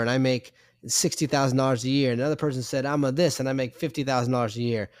manager and I make $60,000 a year. Another person said, I'm a this and I make $50,000 a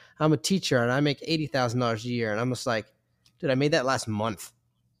year. I'm a teacher and I make $80,000 a year. And I'm just like, dude, I made that last month.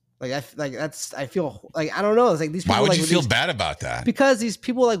 I feel like, I don't know. It's like these people. Why would you feel bad about that? Because these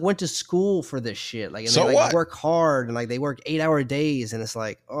people like went to school for this shit. Like, and so they what? Work hard and like they work 8-hour days. And it's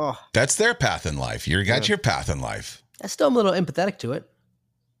like, that's their path in life. You got your path in life. I still am a little empathetic to it.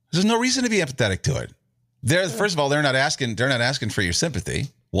 There's no reason to be empathetic to it. First of all, they're not asking for your sympathy.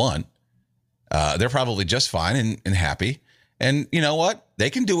 One, they're probably just fine and happy. And you know what? They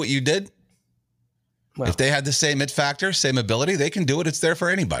can do what you did. Well, if they had the same it factor, same ability, they can do it. It's there for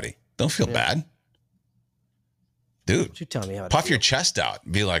anybody. Don't feel bad. Dude, you tell me how puff your chest out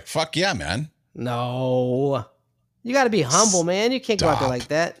and be like, fuck yeah, man. No. You got to be humble, man. You can't go out there like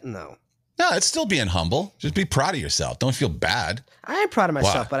that. No, it's still being humble. Just be proud of yourself. Don't feel bad. I am proud of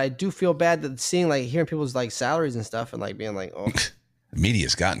myself, but I do feel bad that hearing people's like salaries and stuff and like being like, The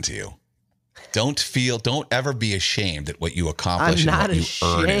media's gotten to you. Don't ever be ashamed at what you accomplish and what you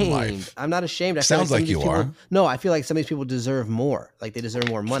earn in life. I'm not ashamed. Sounds like you are. No, I feel like some of these people deserve more. Like they deserve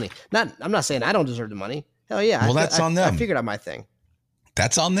more money. I'm not saying I don't deserve the money. Hell yeah. Well, that's on them. I figured out my thing.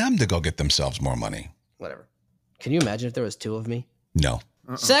 That's on them to go get themselves more money. Whatever. Can you imagine if there was 2 of me? No.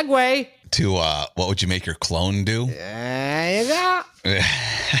 Segue. To what would you make your clone do? There you go.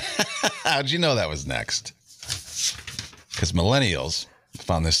 How'd you know that was next? Because millennials.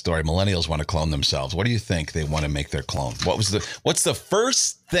 Found this story. Millennials want to clone themselves. What do you think they want to make their clone? What's the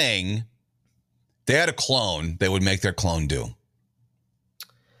first thing they had a clone they would make their clone do?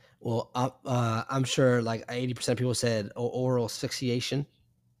 Well, I'm sure like 80% of people said oral asphyxiation,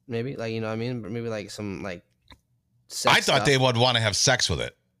 maybe like, you know what I mean? Maybe like some like sex I thought stuff. They would want to have sex with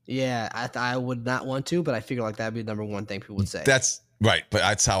it. Yeah, I would not want to, but I figure like that'd be the number one thing people would say. That's right. But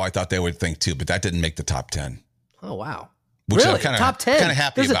that's how I thought they would think too. But that didn't make the top 10. Oh, wow. Which really? I'm kind of top 10. Kind of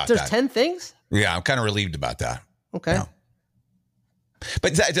happy about there's that. 10 things? Yeah, I'm kind of relieved about that. Okay. Yeah.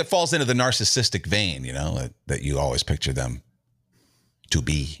 But it falls into the narcissistic vein, that you always picture them to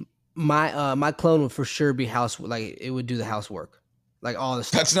be. My clone would for sure be it would do the housework. Like all the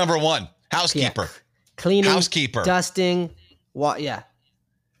stuff. That's number one. Housekeeper. Yeah. Cleaning. Housekeeper. Dusting. Yeah.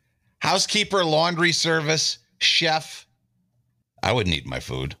 Housekeeper, laundry service, chef. I wouldn't eat my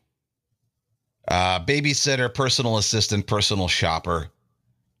food. Babysitter, personal assistant, personal shopper,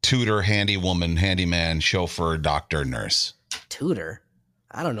 tutor, handy woman, handyman, chauffeur, doctor, nurse. Tutor?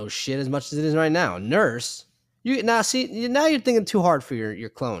 I don't know shit as much as it is right now. Nurse? Now you're thinking too hard for your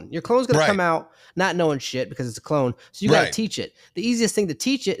clone. Your clone's going to come out not knowing shit because it's a clone. So you got to teach it. The easiest thing to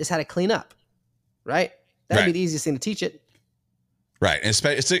teach it is how to clean up. Right? That'd be the easiest thing to teach it. Right. And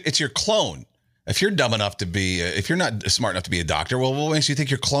it's your clone. If you're dumb enough to be, if you're not smart enough to be a doctor, well, what makes you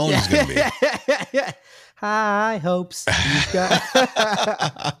think your clone is going to be? High hopes.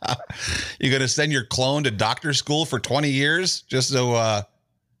 You're going to send your clone to doctor school for 20 years just so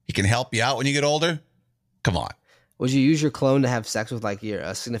he can help you out when you get older? Come on. Would you use your clone to have sex with like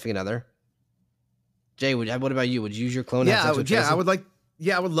your significant other? Jay, what about you? Would you use your clone to have sex with Tracy?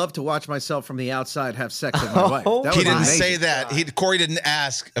 I would love to watch myself from the outside have sex with my wife. He didn't say that. Corey didn't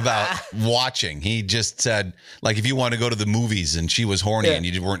ask about watching. He just said, like, if you want to go to the movies and she was horny and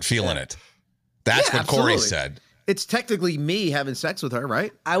you weren't feeling it. That's what Corey said. it's technically me having sex with her,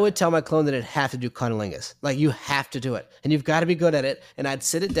 right? I would tell my clone that it'd have to do cunnilingus. Like, you have to do it, and you've got to be good at it. And I'd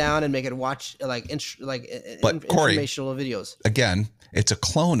sit it down and make it watch Corey, informational videos. Again, it's a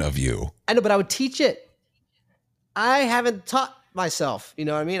clone of you. I know, but I would teach it. I haven't taught myself. You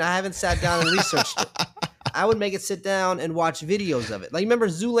know what I mean? I haven't sat down and researched it. I would make it sit down and watch videos of it. Like, remember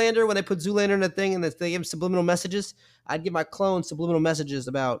Zoolander, when they put Zoolander in the thing and they give him subliminal messages? I'd give my clone subliminal messages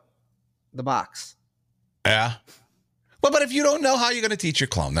about the box. Yeah. Well, but if you don't know how you're going to teach your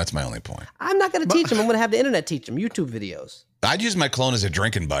clone, that's my only point. I'm not going to teach him. I'm going to have the internet teach him. YouTube videos. I'd use my clone as a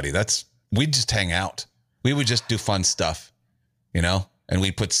drinking buddy. We'd just hang out. We would just do fun stuff, you know? And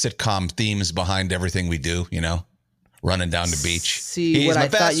we put sitcom themes behind everything we do, you know? Running down the beach. See, He's what my I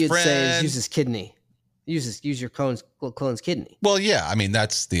thought best you'd friend. say is use his kidney. Use your clone's kidney. Well, yeah. I mean,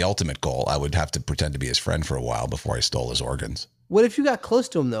 that's the ultimate goal. I would have to pretend to be his friend for a while before I stole his organs. What if you got close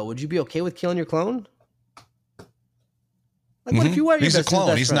to him, though? Would you be okay with killing your clone? Like, what if you were your He's a best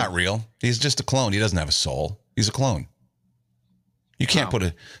clone. He's friend? not real. He's just a clone. He doesn't have a soul. He's a clone. You can't put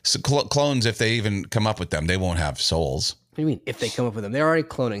clones, if they even come up with them, they won't have souls. What do you mean, if they come up with them? They're already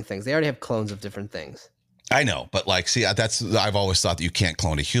cloning things. They already have clones of different things. I know, but like, see, I've always thought that you can't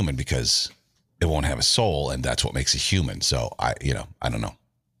clone a human because it won't have a soul, and that's what makes a human. So I don't know.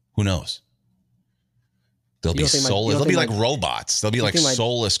 Who knows? They'll be soulless. They'll be like robots. They'll be like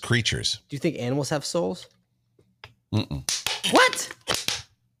soulless creatures. Do you think animals have souls? Mm-mm. What?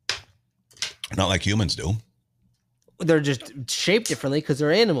 Not like humans do. They're just shaped differently because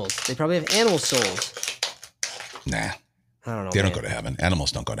they're animals. They probably have animal souls. Nah. I don't know. They don't go to heaven.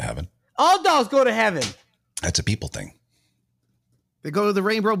 Animals don't go to heaven. All dogs go to heaven. That's a people thing. They go to the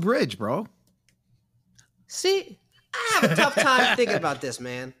Rainbow Bridge, bro. See, I have a tough time thinking about this,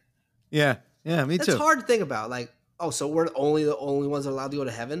 man. Yeah, me too. It's hard to think about. Like, so we're the only ones that are allowed to go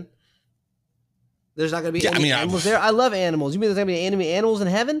to heaven? There's not going to be any animals there? I love animals. You mean there's going to be any animals in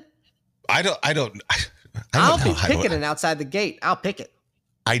heaven? I'll be picketing outside the gate. I'll pick it.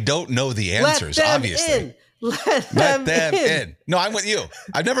 I don't know the answers, Let them obviously. in. Let them in. No, I'm with you.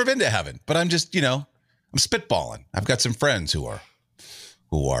 I've never been to heaven, but I'm just, I'm spitballing. I've got some friends who are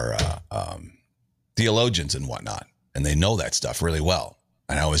theologians and whatnot, and they know that stuff really well.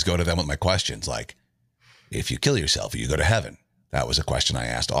 And I always go to them with my questions, like, if you kill yourself, you go to heaven. That was a question I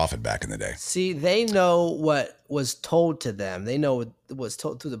asked often back in the day. See, they know what was told to them. They know what was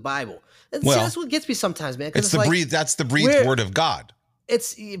told through the Bible. And Well, see, that's what gets me sometimes, man. It's that's the breathed word of God.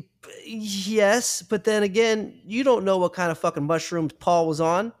 It's yes, but then again, you don't know what kind of fucking mushrooms Paul was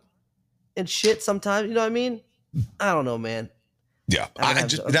on and shit sometimes. You know what I mean? I don't know, man. Yeah.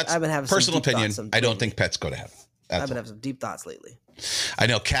 That's personal opinion. I don't think pets go to heaven. I've been having some deep thoughts lately. I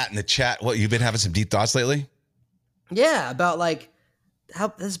know, Kat in the chat. What, you've been having some deep thoughts lately? Yeah, about like how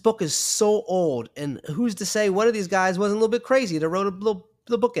this book is so old, and who's to say one of these guys wasn't a little bit crazy that wrote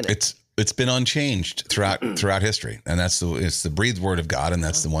the book in it. It's been unchanged throughout history, and it's the breathed word of God, and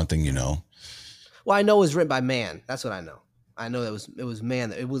that's the one thing you know. Well, I know it was written by man. That's what I know. I know that it was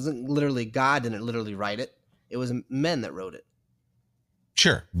man. It wasn't literally God didn't literally write it. It was men that wrote it.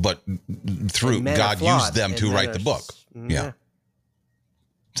 Sure, but through God used them to write the book. Yeah.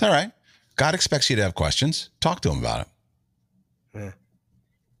 It's all right. God expects you to have questions. Talk to him about it. Yeah.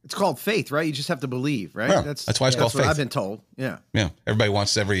 It's called faith, right? You just have to believe, right? Yeah, that's why it's called faith. I've been told. Yeah. Yeah. Everybody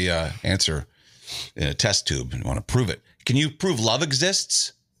wants every answer in a test tube and want to prove it. Can you prove love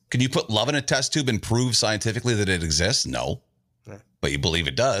exists? Can you put love in a test tube and prove scientifically that it exists? No. Yeah. But you believe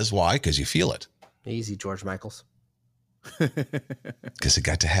it does. Why? Because you feel it. Easy, George Michaels. Because it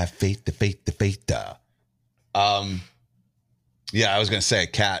got to have faith, the faith. Yeah, I was going to say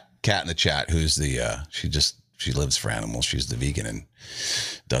Kat in the chat, who's she lives for animals. She's the vegan and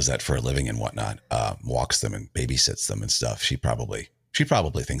does that for a living and whatnot. Walks them and babysits them and stuff. She probably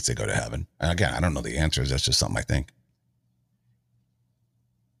thinks they go to heaven. And again, I don't know the answers. That's just something I think.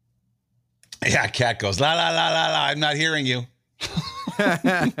 Yeah, Kat goes, la, la, la, la, la. I'm not hearing you.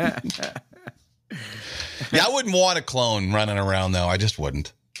 Yeah, I wouldn't want a clone running around, though. I just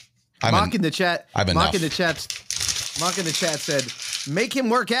wouldn't. Mock in the chat said, make him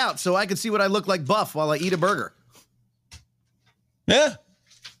work out so I can see what I look like buff while I eat a burger. Yeah.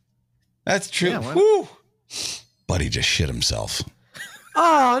 That's true. Yeah, woo. Buddy just shit himself.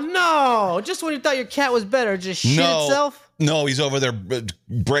 Oh, no. Just when you thought your cat was better, just shit itself? No, he's over there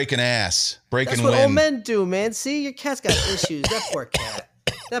breaking ass, breaking That's what wind. old men do, man. See, your cat's got issues. That poor cat.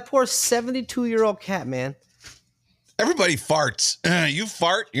 That poor 72-year-old cat, man. Everybody farts. You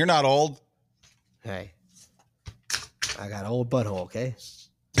fart. You're not old. Hey. I got an old butthole, okay?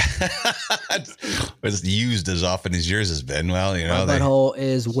 It's used as often as yours has been. Well, my butthole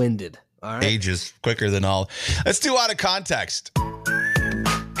is winded, All right. Ages quicker than all. Let's do Out of Context.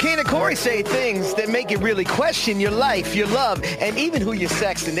 Kane and Corey say things that make you really question your life, your love, and even who you're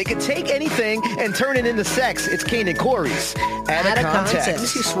sexting. They can take anything and turn it into sex. It's Kane and Corey's Out of Context. Let me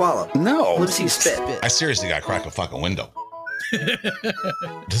see you swallow. No. Let me see you spit. I seriously got to crack a fucking window.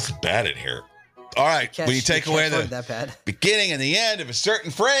 This is bad in here. All right. When you take away the beginning and the end of a certain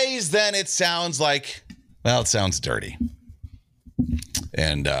phrase, then it sounds like, well, it sounds dirty.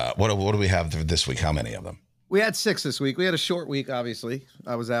 And what do we have this week? How many of them? We had 6 this week. We had a short week, obviously.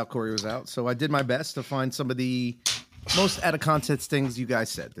 I was out, Corey was out. So I did my best to find some of the most out of context things you guys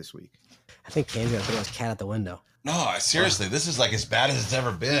said this week. I think Kane's going to throw his cat out the window. No, seriously, this is like as bad as it's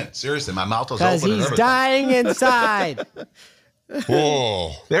ever been. Seriously, my mouth was open. Because he's dying inside.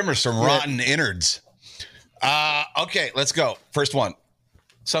 Whoa, there were some rotten innards. Okay, let's go. First one.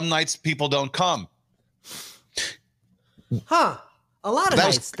 Some nights people don't come. Huh. A lot of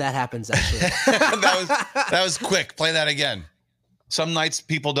nights that happens, actually. that was quick. Play that again. Some nights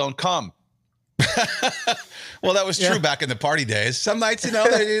people don't come. Well, that was true back in the party days. Some nights,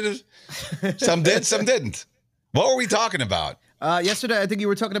 some did, some didn't. What were we talking about? Yesterday, I think you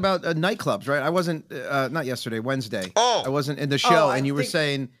were talking about nightclubs, right? I wasn't, not yesterday, Wednesday. Oh. I wasn't in the show, and you were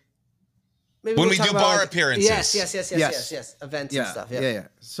saying... When we do bar appearances. Yes. Events and stuff. Yeah.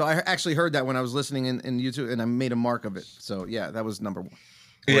 So I actually heard that when I was listening in YouTube, and I made a mark of it. So, yeah, that was number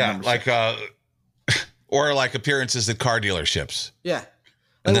 1. Like, or like appearances at car dealerships. Yeah.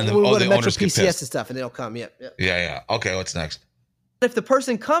 And then the Metro owners get PCS pissed. and stuff, and they don't come. Yep. Yeah. Okay, what's next? If the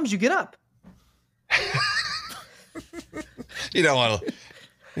person comes, you get up. You don't want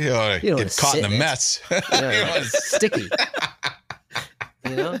to get caught in a mess. Sticky.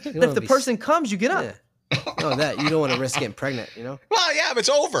 If the person comes, you get up. No, that you don't want to risk getting pregnant. Well, yeah, but it's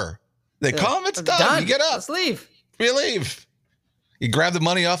over. They come, it's done. You get up. Let's leave. You leave. You grab the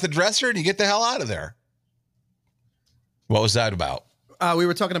money off the dresser and you get the hell out of there. What was that about? We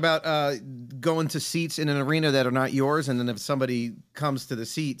were talking about going to seats in an arena that are not yours, and then if somebody comes to the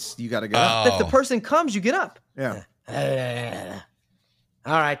seats, you got to get up. If the person comes, you get up. Yeah.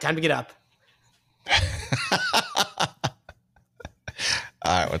 All right, time to get up.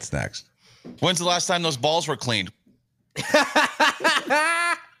 All right, what's next? When's the last time those balls were cleaned?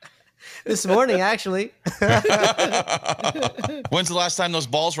 This morning, actually. When's the last time those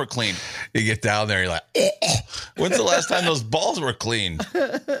balls were cleaned? You get down there, you're like, oh. When's the last time those balls were cleaned?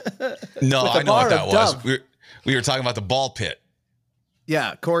 No, I know what that was. We were talking about the ball pit.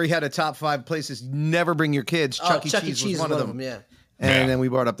 Yeah, Corey had a top 5 places never bring your kids. Chuck E. Cheese was one of them. Yeah. And then we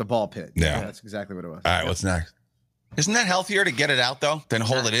brought up the ball pit. Yeah. That's exactly what it was. All right, what's next? Isn't that healthier to get it out, though, than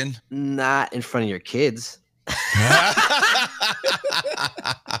hold it in? Not in front of your kids. Isn't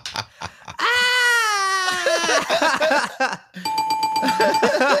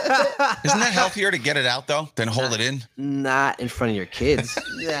that healthier to get it out, though, than hold it in? Not in front of your kids.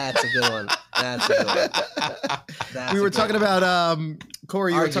 That's a good one. We were talking about,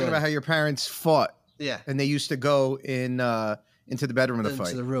 Corey, you were talking about how your parents fought. Yeah. And they used to go into the bedroom to fight.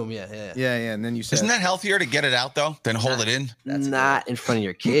 Into the room, yeah. And then you said... Isn't that healthier to get it out, though, than hold it in? Not in front of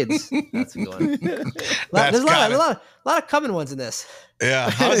your kids. That's a good one. There's a lot of coming ones in this. Yeah.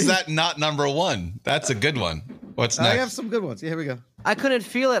 How is that not number 1? That's a good one. What's next? I have some good ones. Yeah, here we go. I couldn't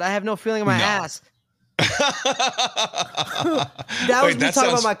feel it. I have no feeling in my ass. That was me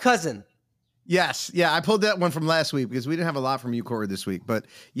talking about my cousin. Yes. Yeah, I pulled that one from last week because we didn't have a lot from you, Corey, this week. But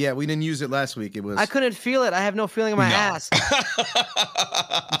yeah, we didn't use it last week. It was... I couldn't feel it. I have no feeling in my ass.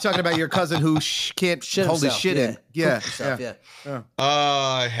 You're talking about your cousin who can't hold his shit in. Yeah.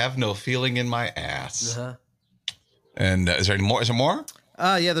 I have no feeling in my ass. Uh-huh. And is there any more? Is there more?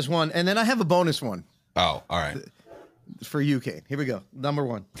 Yeah, there's one. And then I have a bonus one. Oh, all right. For you, Kane. Here we go. Number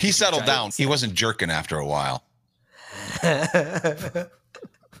 1. He settled down. He wasn't jerking after a while.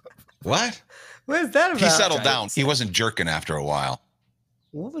 What? What is that about? He settled down. He wasn't jerking after a while.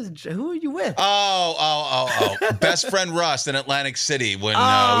 Who are you with? Oh. Best friend Russ in Atlantic City when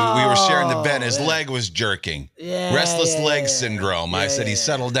we were sharing the bed. His leg was jerking. Yeah. Restless leg syndrome. I said he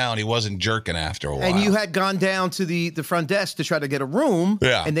settled down. He wasn't jerking after a while. And you had gone down to the front desk to try to get a room.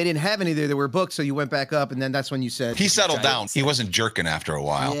 Yeah. And they didn't have any there. They were booked. So you went back up. And then that's when you said. He settled down. He wasn't jerking after a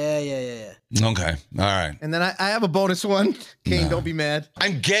while. Yeah. Okay. All right. And then I have a bonus one. Kane, don't be mad.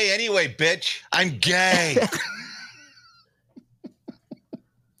 I'm gay anyway, bitch. I'm gay.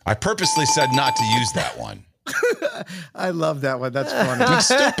 I purposely said not to use that one. I love that one. That's funny. It's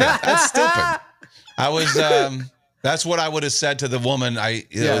stupid. That's stupid. I was, that's what I would have said to the woman.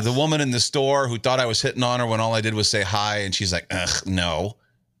 The woman in the store who thought I was hitting on her when all I did was say hi. And she's like, ugh, no.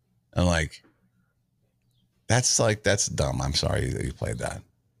 I'm like, that's dumb. I'm sorry that you played that.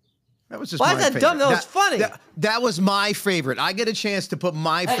 That was just Why my is that favorite. dumb? That was funny. That was my favorite. I get a chance to put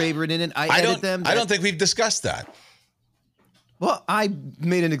my favorite in it. I edit them. I don't think we've discussed that. Well, I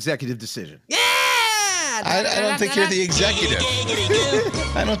made an executive decision. Yeah. I don't think you're the executive.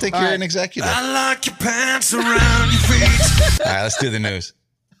 I don't think you're an executive. I like your pants around your feet. All right, let's do the news.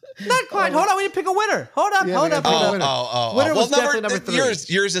 Not quite. Hold on. We need to pick a winner. Hold up. Yeah, hold we up. gotta pick a Winner. winner. Winner was definitely number 3.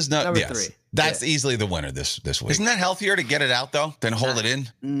 Yours is not. Number yes, 3. That's easily the winner this week. Isn't that healthier to get it out though than hold it in?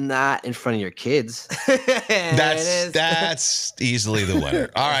 Not in front of your kids. That's easily the winner.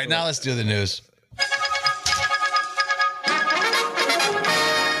 All right, now let's do the news.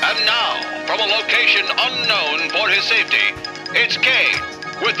 And now, from a location unknown for his safety, it's Kane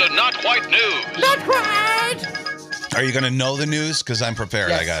with the Not Quite News. Not quite. Are you going to know the news? Because I'm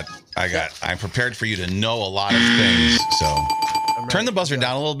prepared. Yes. I'm prepared for you to know a lot of things. So turn the buzzer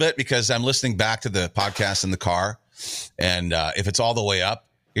down a little bit because I'm listening back to the podcast in the car. And if it's all the way up,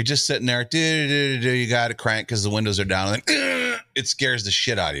 you're just sitting there. You got it cranked because the windows are down. And then it scares the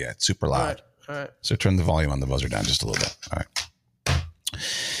shit out of you. It's super loud. All right. So turn the volume on the buzzer down just a little bit. All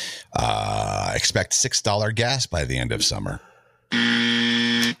right. Expect $6 gas by the end of summer.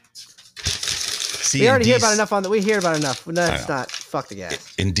 We already hear about enough on that. We hear about enough. No, it's not. Fuck the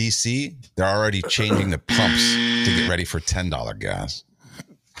gas. In DC, they're already changing the pumps to get ready for $10 gas.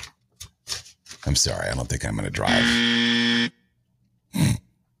 I'm sorry. I don't think I'm going to drive.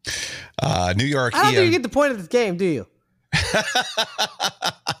 New York. I don't think you get the point of this game, do you?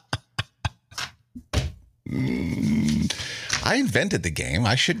 I invented the game.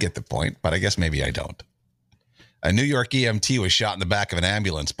 I should get the point, but I guess maybe I don't. A New York EMT was shot in the back of an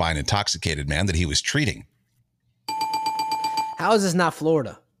ambulance by an intoxicated man that he was treating. How is this not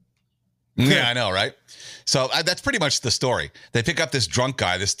Florida? Yeah, I know, right? So that's pretty much the story. They pick up this drunk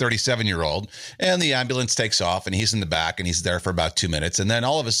guy, this 37-year-old, and the ambulance takes off, and he's in the back, and he's there for about 2 minutes. And then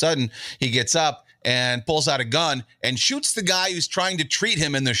all of a sudden, he gets up and pulls out a gun and shoots the guy who's trying to treat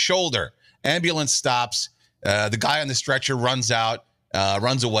him in the shoulder. Ambulance stops. The guy on the stretcher runs out,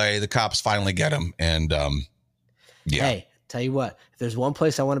 runs away. The cops finally get him, and yeah. Hey, tell you what, if there's one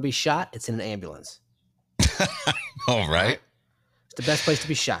place I want to be shot, it's in an ambulance. All right. It's the best place to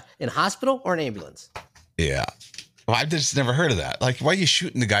be shot. In a hospital or an ambulance. Yeah. Well, I've just never heard of that. Like, why are you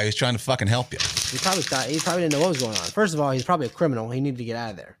shooting the guy who's trying to fucking help you? He probably didn't know what was going on. First of all, he's probably a criminal. He needed to get out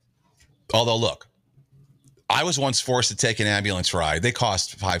of there. Although, look, I was once forced to take an ambulance ride. They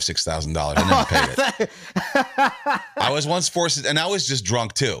cost $5,000-$6,000. I never paid it. I was once forced, and I was just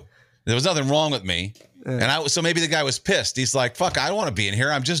drunk too. There was nothing wrong with me. And so maybe the guy was pissed. He's like, fuck, I don't want to be in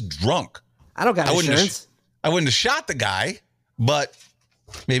here. I'm just drunk. I don't got insurance. I wouldn't have shot the guy, but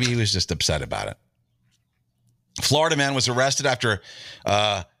maybe he was just upset about it. Florida man was arrested after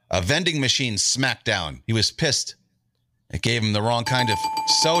a vending machine smacked down. He was pissed. It gave him the wrong kind of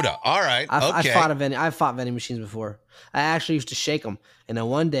soda. All right. Okay. I've fought vending machines before. I actually used to shake them. And then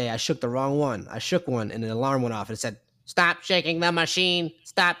one day I shook the wrong one. I shook one and an alarm went off and it said, "Stop shaking the machine.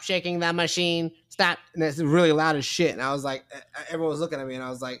 Stop shaking the machine. Stop." And it's really loud as shit. And I was like, everyone was looking at me and I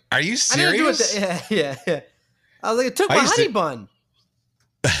was like, are you serious? I didn't do it. Yeah. I was like, it took my honey bun.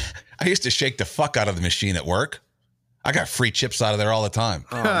 I used to shake the fuck out of the machine at work. I got free chips out of there all the time.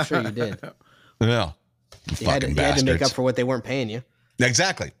 Oh, I'm sure you did. Yeah. You had to make up for what they weren't paying you.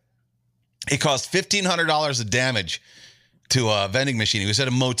 Exactly. It cost $1,500 of damage to a vending machine. He was at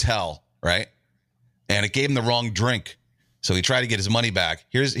a motel, right? And it gave him the wrong drink. So he tried to get his money back.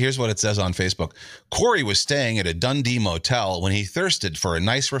 Here's what it says on Facebook. Corey was staying at a Dundee motel when he thirsted for a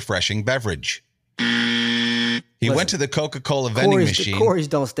nice, refreshing beverage. He went to the Coca-Cola vending machine. Corey's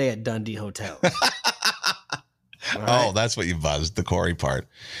don't stay at Dundee hotels. Right. Oh, that's what you buzzed, the Corey part.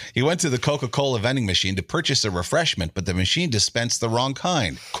 He went to the Coca-Cola vending machine to purchase a refreshment, but the machine dispensed the wrong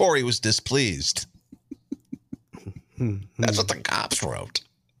kind. Corey was displeased. That's what the cops wrote.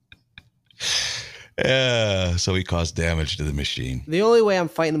 So he caused damage to the machine. The only way I'm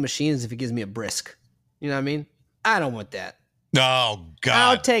fighting the machine is if it gives me a brisk. You know what I mean? I don't want that. Oh, God.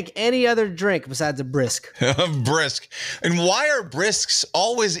 I'll take any other drink besides a brisk. Brisk. And why are brisks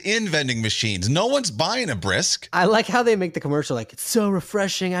always in vending machines? No one's buying a brisk. I like how they make the commercial like, it's so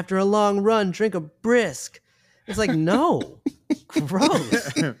refreshing after a long run, drink a brisk. It's like, no.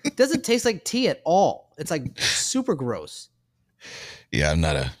 Gross. It doesn't taste like tea at all. It's like super gross. Yeah, I'm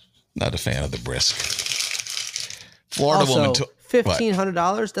not a fan of the brisk. Florida woman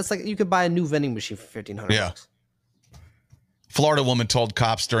 $1,500. That's like you could buy a new vending machine for $1,500. Yeah. Florida woman told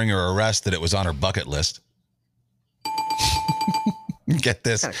cops during her arrest that it was on her bucket list. Get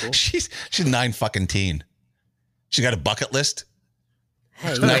this. Cool. She's 9 fucking teen. She got a bucket list.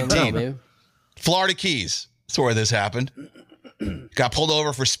 Hey, 19. Know, Florida Keys. That's where this happened. got pulled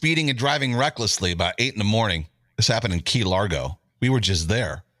over for speeding and driving recklessly about 8 a.m. This happened in Key Largo. We were just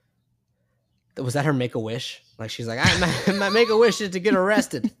there. Was that her Make-A-Wish? Like, she's like, my Make-A-Wish is to get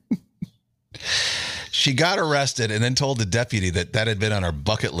arrested. She got arrested and then told the deputy that had been on her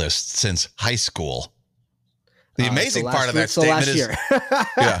bucket list since high school. The amazing part of that statement is,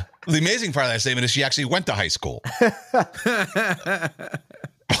 yeah. The amazing part of that statement is she actually went to high school.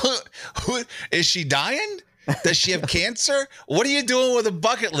 Is she dying? Does she have cancer? What are you doing with a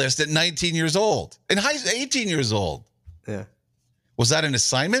bucket list at 19 years old? 18 years old? Yeah. Was that an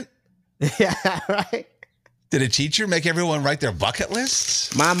assignment? Yeah, right. Did a teacher make everyone write their bucket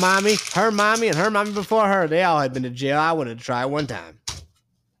lists? My mommy, and her mommy before her, they all had been to jail. I wanted to try one time.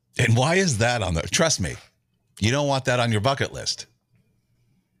 And why is that on the... Trust me, you don't want that on your bucket list.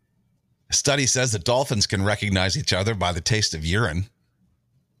 A study says that dolphins can recognize each other by the taste of urine.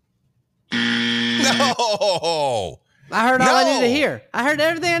 No! I heard all I needed to hear. I heard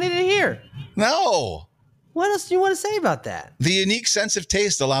everything I needed to hear. No! What else do you want to say about that? The unique sense of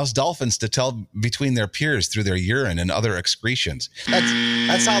taste allows dolphins to tell between their peers through their urine and other excretions.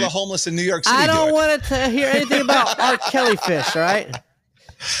 That's how the homeless in New York City do it. I don't want to hear anything about R. Kelly fish, all right?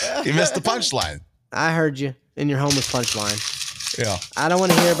 You missed the punchline. I heard you in your homeless punchline. Yeah. I don't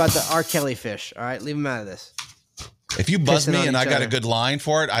want to hear about the R. Kelly fish, all right? Leave him out of this. If you buzz me and I got a good line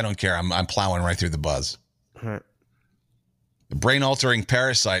for it, I don't care. I'm plowing right through the buzz. All right. The brain-altering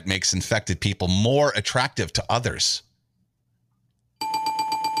parasite makes infected people more attractive to others.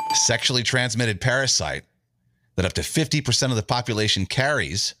 Sexually transmitted parasite that up to 50% of the population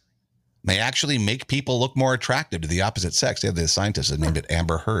carries may actually make people look more attractive to the opposite sex. The scientists have named it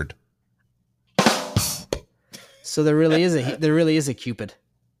Amber Heard. So there really is a Cupid.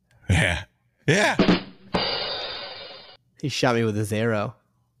 Yeah. Yeah. He shot me with his arrow.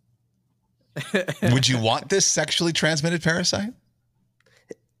 Would you want this sexually transmitted parasite?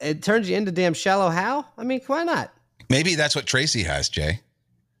 It turns you into damn shallow how? I mean, why not? Maybe that's what Tracy has, Jay.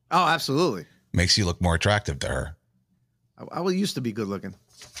 Oh, absolutely. Makes you look more attractive to her. I used to be good looking.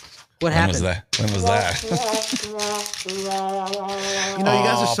 What happened? When was that? You know, you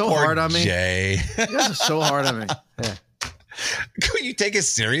guys are so hard on me. Jay. You guys are so hard on me. Yeah. Can you take it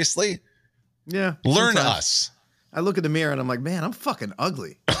seriously? Yeah. Learn sometimes. us. I look in the mirror and I'm like, man, I'm fucking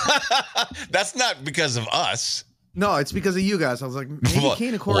ugly. That's not because of us. No, it's because of you guys. I was like, maybe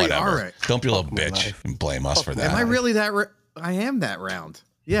Kane and Corey are right. Don't be a little bitch and blame us for that. Am I really that? I am that round.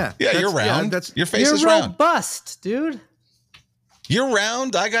 Yeah. Yeah, you're round. Yeah, your face you're is round. Robust, dude. You're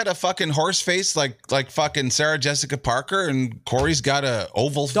round. I got a fucking horse face like fucking Sarah Jessica Parker, and Corey's got a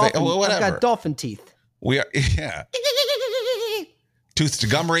oval face. Whatever. I've got dolphin teeth. We are, yeah. Tooth to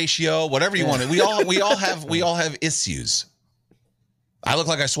gum ratio, whatever you want. We all have issues. I look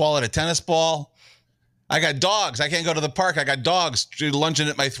like I swallowed a tennis ball. I got dogs. I can't go to the park. I got dogs lunging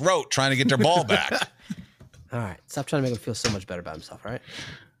at my throat trying to get their ball back. All right, stop trying to make him feel so much better about himself. All right.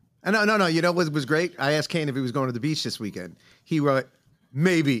 No. You know what was great? I asked Kane if he was going to the beach this weekend. He wrote,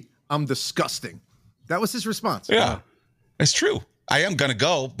 "Maybe I'm disgusting." That was his response. Yeah, it's true. I am gonna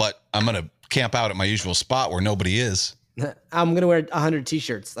go, but I'm gonna camp out at my usual spot where nobody is. I'm going to wear 100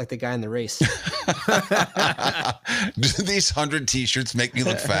 T-shirts like the guy in the race. Do these 100 T-shirts make me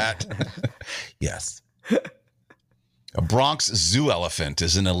look fat? Yes. A Bronx zoo elephant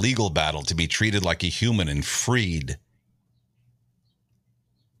is in a legal battle to be treated like a human and freed.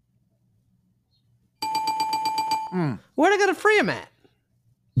 Where'd I go to free him at?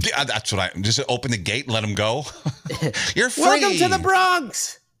 Yeah, that's what just open the gate and let him go. You're free. Welcome to the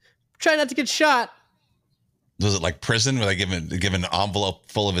Bronx. Try not to get shot. Was it like prison where they give an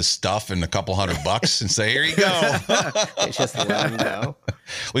envelope full of his stuff and a couple $100 and say, "Here you go." It's just let him go.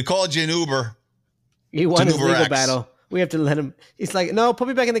 We called you an Uber. He won his legal X. battle. We have to let him. He's like, no, put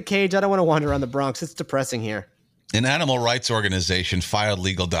me back in the cage. I don't want to wander around the Bronx. It's depressing here. An animal rights organization filed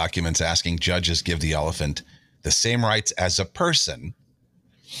legal documents asking judges give the elephant the same rights as a person.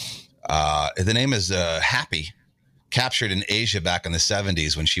 The name is Happy, captured in Asia back in the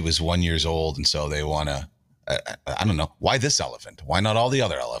 70s when she was 1 year old. And so they want to, I don't know, why this elephant? Why not all the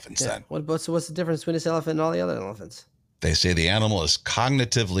other elephants then? What's the difference between this elephant and all the other elephants? They say the animal is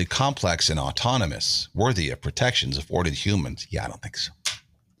cognitively complex and autonomous, worthy of protections afforded humans. Yeah, I don't think so.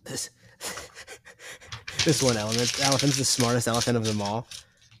 This one elephant's the smartest elephant of them all.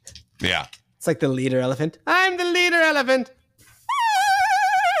 Yeah. It's like the leader elephant. I'm the leader elephant.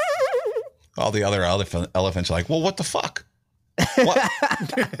 All the other elephants are like, well, what the fuck? What?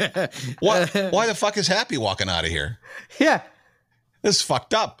 Why the fuck is Happy walking out of here? Yeah. This is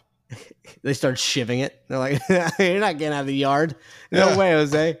fucked up. They start shivving it. They're like, you're not getting out of the yard. No way,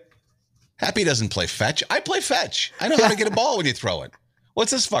 Jose. Happy doesn't play fetch. I play fetch. I know how to get a ball when you throw it.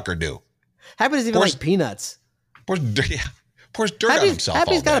 What's this fucker do? Happy doesn't even like peanuts. Pours dirt on himself.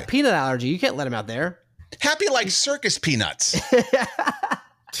 Happy's got a peanut allergy. You can't let him out there. Happy likes circus peanuts.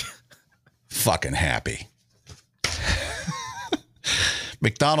 Fucking Happy.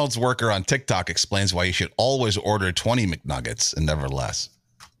 McDonald's worker on TikTok explains why you should always order 20 McNuggets and never less.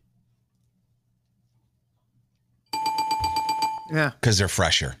 Yeah. Because they're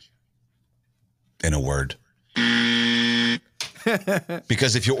fresher. In a word.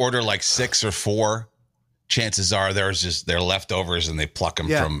 Because if you order like 6 or 4, chances are they're leftovers and they pluck them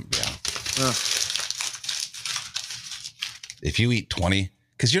from. Yeah. If you eat 20,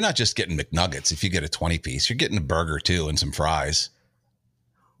 because you're not just getting McNuggets. If you get a 20 piece, you're getting a burger too and some fries.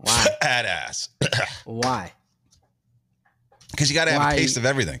 Why? Fat ass. Why? Because you got to have a taste of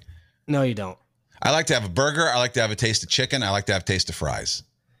everything. No, you don't. I like to have a burger. I like to have a taste of chicken. I like to have a taste of fries.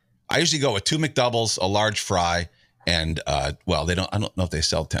 I usually go with 2 McDoubles, a large fry, and I don't know if they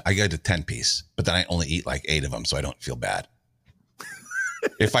sell 10. I get a 10 piece, but then I only eat like 8 of them, so I don't feel bad.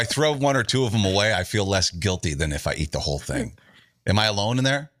 If I throw 1 or 2 of them away, I feel less guilty than if I eat the whole thing. Am I alone in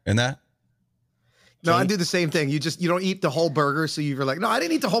that? No, I do the same thing. You don't eat the whole burger, so you're like, no, I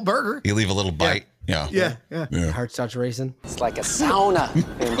didn't eat the whole burger. You leave a little bite. Yeah. Your heart starts racing. It's like a sauna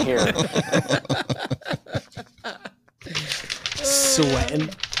in here. Sweating.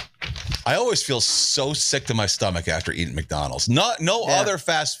 I always feel so sick to my stomach after eating McDonald's. No other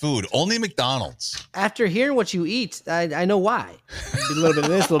fast food, only McDonald's. After hearing what you eat, I know why. A little bit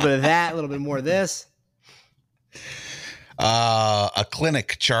of this, a little bit of that, a little bit more of this. A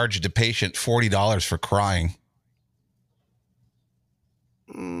clinic charged a patient $40 for crying.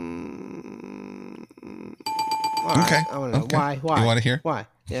 Okay. I want to know why. You want to hear? Why?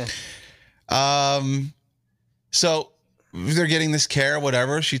 Yeah. So they're getting this care,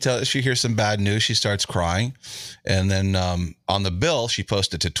 whatever. She hears some bad news. She starts crying. And then on the bill, she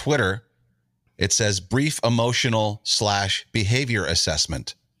posted to Twitter, it says brief emotional / behavior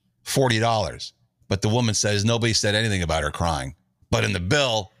assessment, $40. But the woman says nobody said anything about her crying. But in the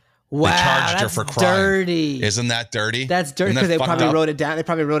bill, they charged her for crying. Dirty. Isn't that dirty? That's dirty because they probably wrote it down. They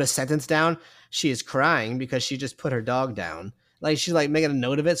probably wrote a sentence down. She is crying because she just put her dog down. Like she's like making a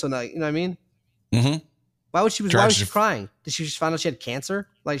note of it. So like, you know what I mean? Mm-hmm. Why was she crying? Did she just find out she had cancer?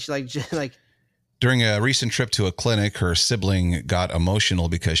 Like During a recent trip to a clinic, her sibling got emotional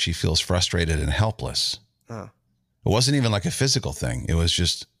because she feels frustrated and helpless. Oh. It wasn't even like a physical thing. It was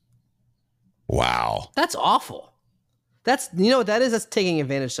just, wow. That's awful. You know what that is? That's taking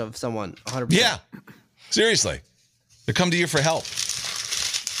advantage of someone 100%. Yeah. Seriously. They come to you for help.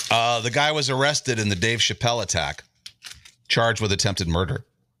 The guy was arrested in the Dave Chappelle attack, charged with attempted murder.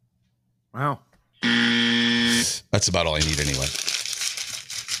 Wow. That's about all I need anyway.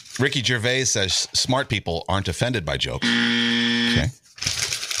 Ricky Gervais says smart people aren't offended by jokes. Okay.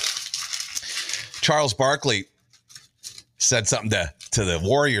 Charles Barkley said something to the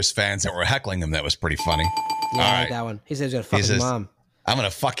Warriors fans that were heckling him that was pretty funny. Yeah, I like that one. He says he's going to fuck his mom. I'm going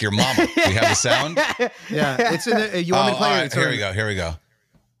to fuck your mama. We have the sound? Yeah. It's in the, you want me to play it? Right, here we go.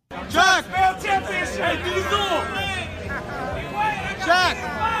 Jack! Hey, Jack! Jack!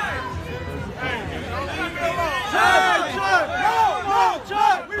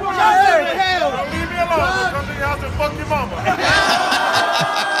 Leave me alone. Come to your house and fuck your mama.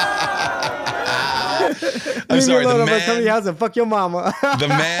 I'm sorry, the man. Come to your house and fuck your mama. The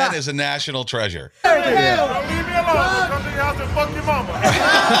man is a national treasure. Leave me alone. Come to your house and fuck your mama.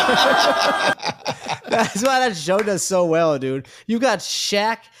 That's why that show does so well, dude. You got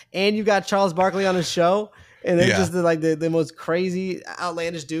Shaq and you got Charles Barkley on the show, and they're just the most crazy,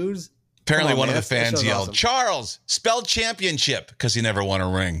 outlandish dudes. Apparently, one of the fans yelled, awesome. Charles, spell championship, because he never won a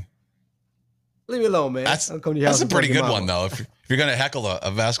ring. Leave me alone, man. That's a pretty good one, though, if you're going to heckle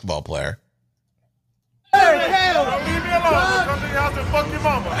a basketball player. Leave me alone. Come to your house and fuck your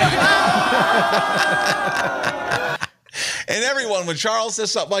mama. And everyone, when Charles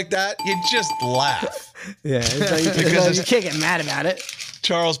says something like that, you just laugh. Yeah, because you can't get mad about it.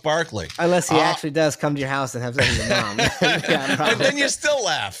 Charles Barkley. Unless he actually does come to your house and have sex with your mom. And then you still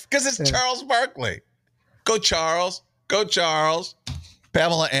laugh because it's Charles Barkley. Go Charles. Go Charles.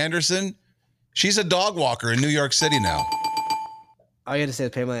 Pamela Anderson. She's a dog walker in New York City now. All you had to say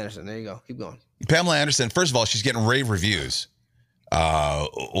is Pamela Anderson. There you go. Keep going. Pamela Anderson, first of all, she's getting rave reviews.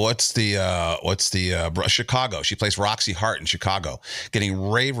 What's the Chicago? She plays Roxy Hart in Chicago,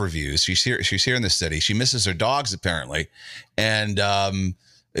 getting rave reviews. She's here in the city. She misses her dogs apparently, and to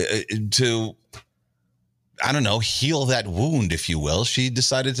I don't know, heal that wound, if you will, she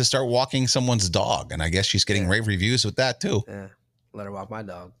decided to start walking someone's dog, and I guess she's getting rave reviews with that too. Yeah, let her walk my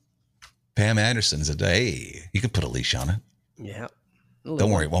dog. Pam Anderson said, hey, you can put a leash on it. Yeah.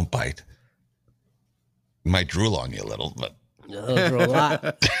 Don't worry, it won't bite. It might drool on you a little, but. It'll drool a lot.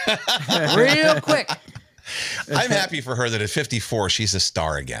 Real quick. I'm happy for her that at 54, she's a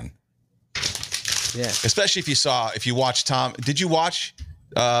star again. Yeah. Especially if you watch Tom. Did you watch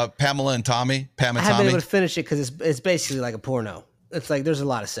Pamela and Tommy? Pam and I haven't Tommy? been able to finish it because it's basically like a porno. It's like there's a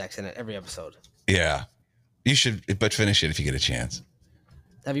lot of sex in it every episode. Yeah. You should, but finish it if you get a chance.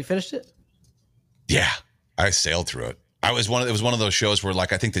 Have you finished it? Yeah. I sailed through it. It was one of those shows where,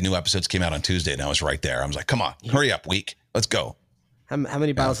 like, I think the new episodes came out on Tuesday, and I was right there. I was like, come on, hurry up, week. Let's go. How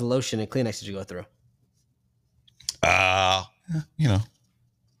many bottles of lotion and Kleenex did you go through?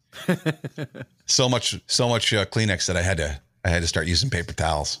 So much Kleenex that I had to start using paper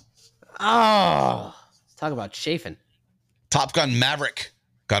towels. Oh, talk about chafing. Top Gun Maverick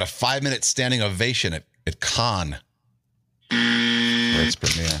got a 5-minute standing ovation at Cannes for its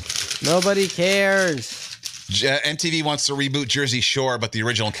premiere. Nobody cares. MTV wants to reboot Jersey Shore, but the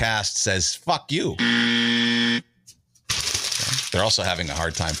original cast says, fuck you. They're also having a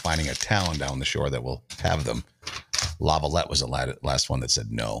hard time finding a town down the shore that will have them. Lavalette was the last one that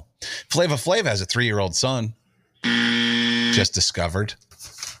said no. Flava Flav has a 3-year-old son. Just discovered.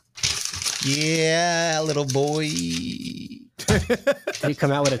 Yeah, little boy. Did he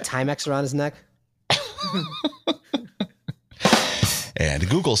come out with a Timex around his neck? And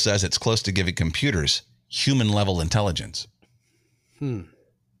Google says it's close to giving computers human-level intelligence.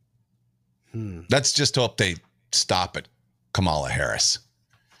 Let's just hope they stop at Kamala Harris.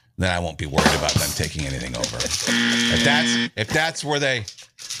 Then I won't be worried about them taking anything over. If that's where they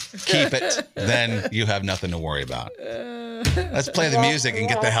keep it, then you have nothing to worry about. Let's play the music and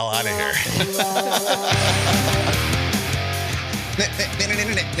get the hell out of here.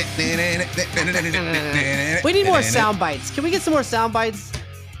 We need more sound bites. Can we get some more sound bites?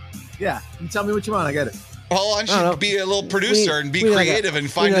 Yeah, you tell me what you want. I get it. Well, I should be a little producer and be creative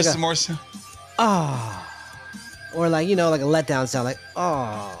and find us some more. Or like a letdown sound, like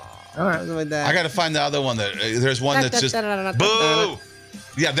all right, something like that. I got to find the other one there's one that's just boo.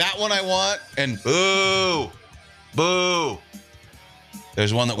 Yeah, that one I want, and boo.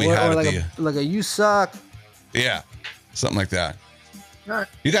 There's one that we had like a you suck. Yeah, something like that. All right.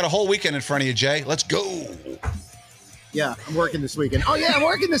 You got a whole weekend in front of you, Jay. Let's go. Yeah, I'm working this weekend. Oh yeah, I'm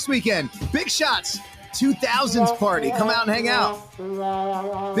working this weekend. Big Shots 2000s party. Come out and hang out.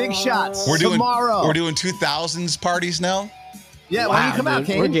 Big Shots tomorrow. We're doing 2000s parties now? Yeah, why don't you come out,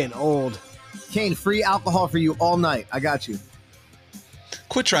 Kane? We're getting old. Kane, free alcohol for you all night. I got you.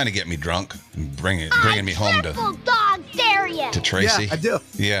 Quit trying to get me drunk and bringing me home to dog dare you. To Tracy. Yeah, I do.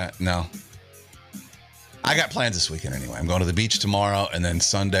 Yeah, no. I got plans this weekend anyway. I'm going to the beach tomorrow, and then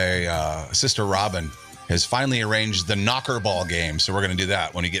Sunday, Sister Robin has finally arranged the knocker ball game. So we're going to do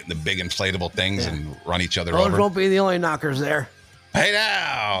that when you get in the big inflatable things and run each other over. Won't be the only knockers there. Hey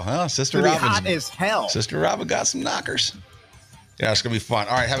now. Well, Sister Robin's Robin's hot as hell. Sister Robin got some knockers. Yeah, it's going to be fun.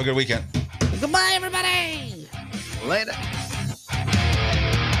 All right, have a good weekend. Goodbye, everybody. Later.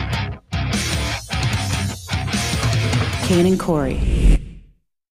 Kane and Corey.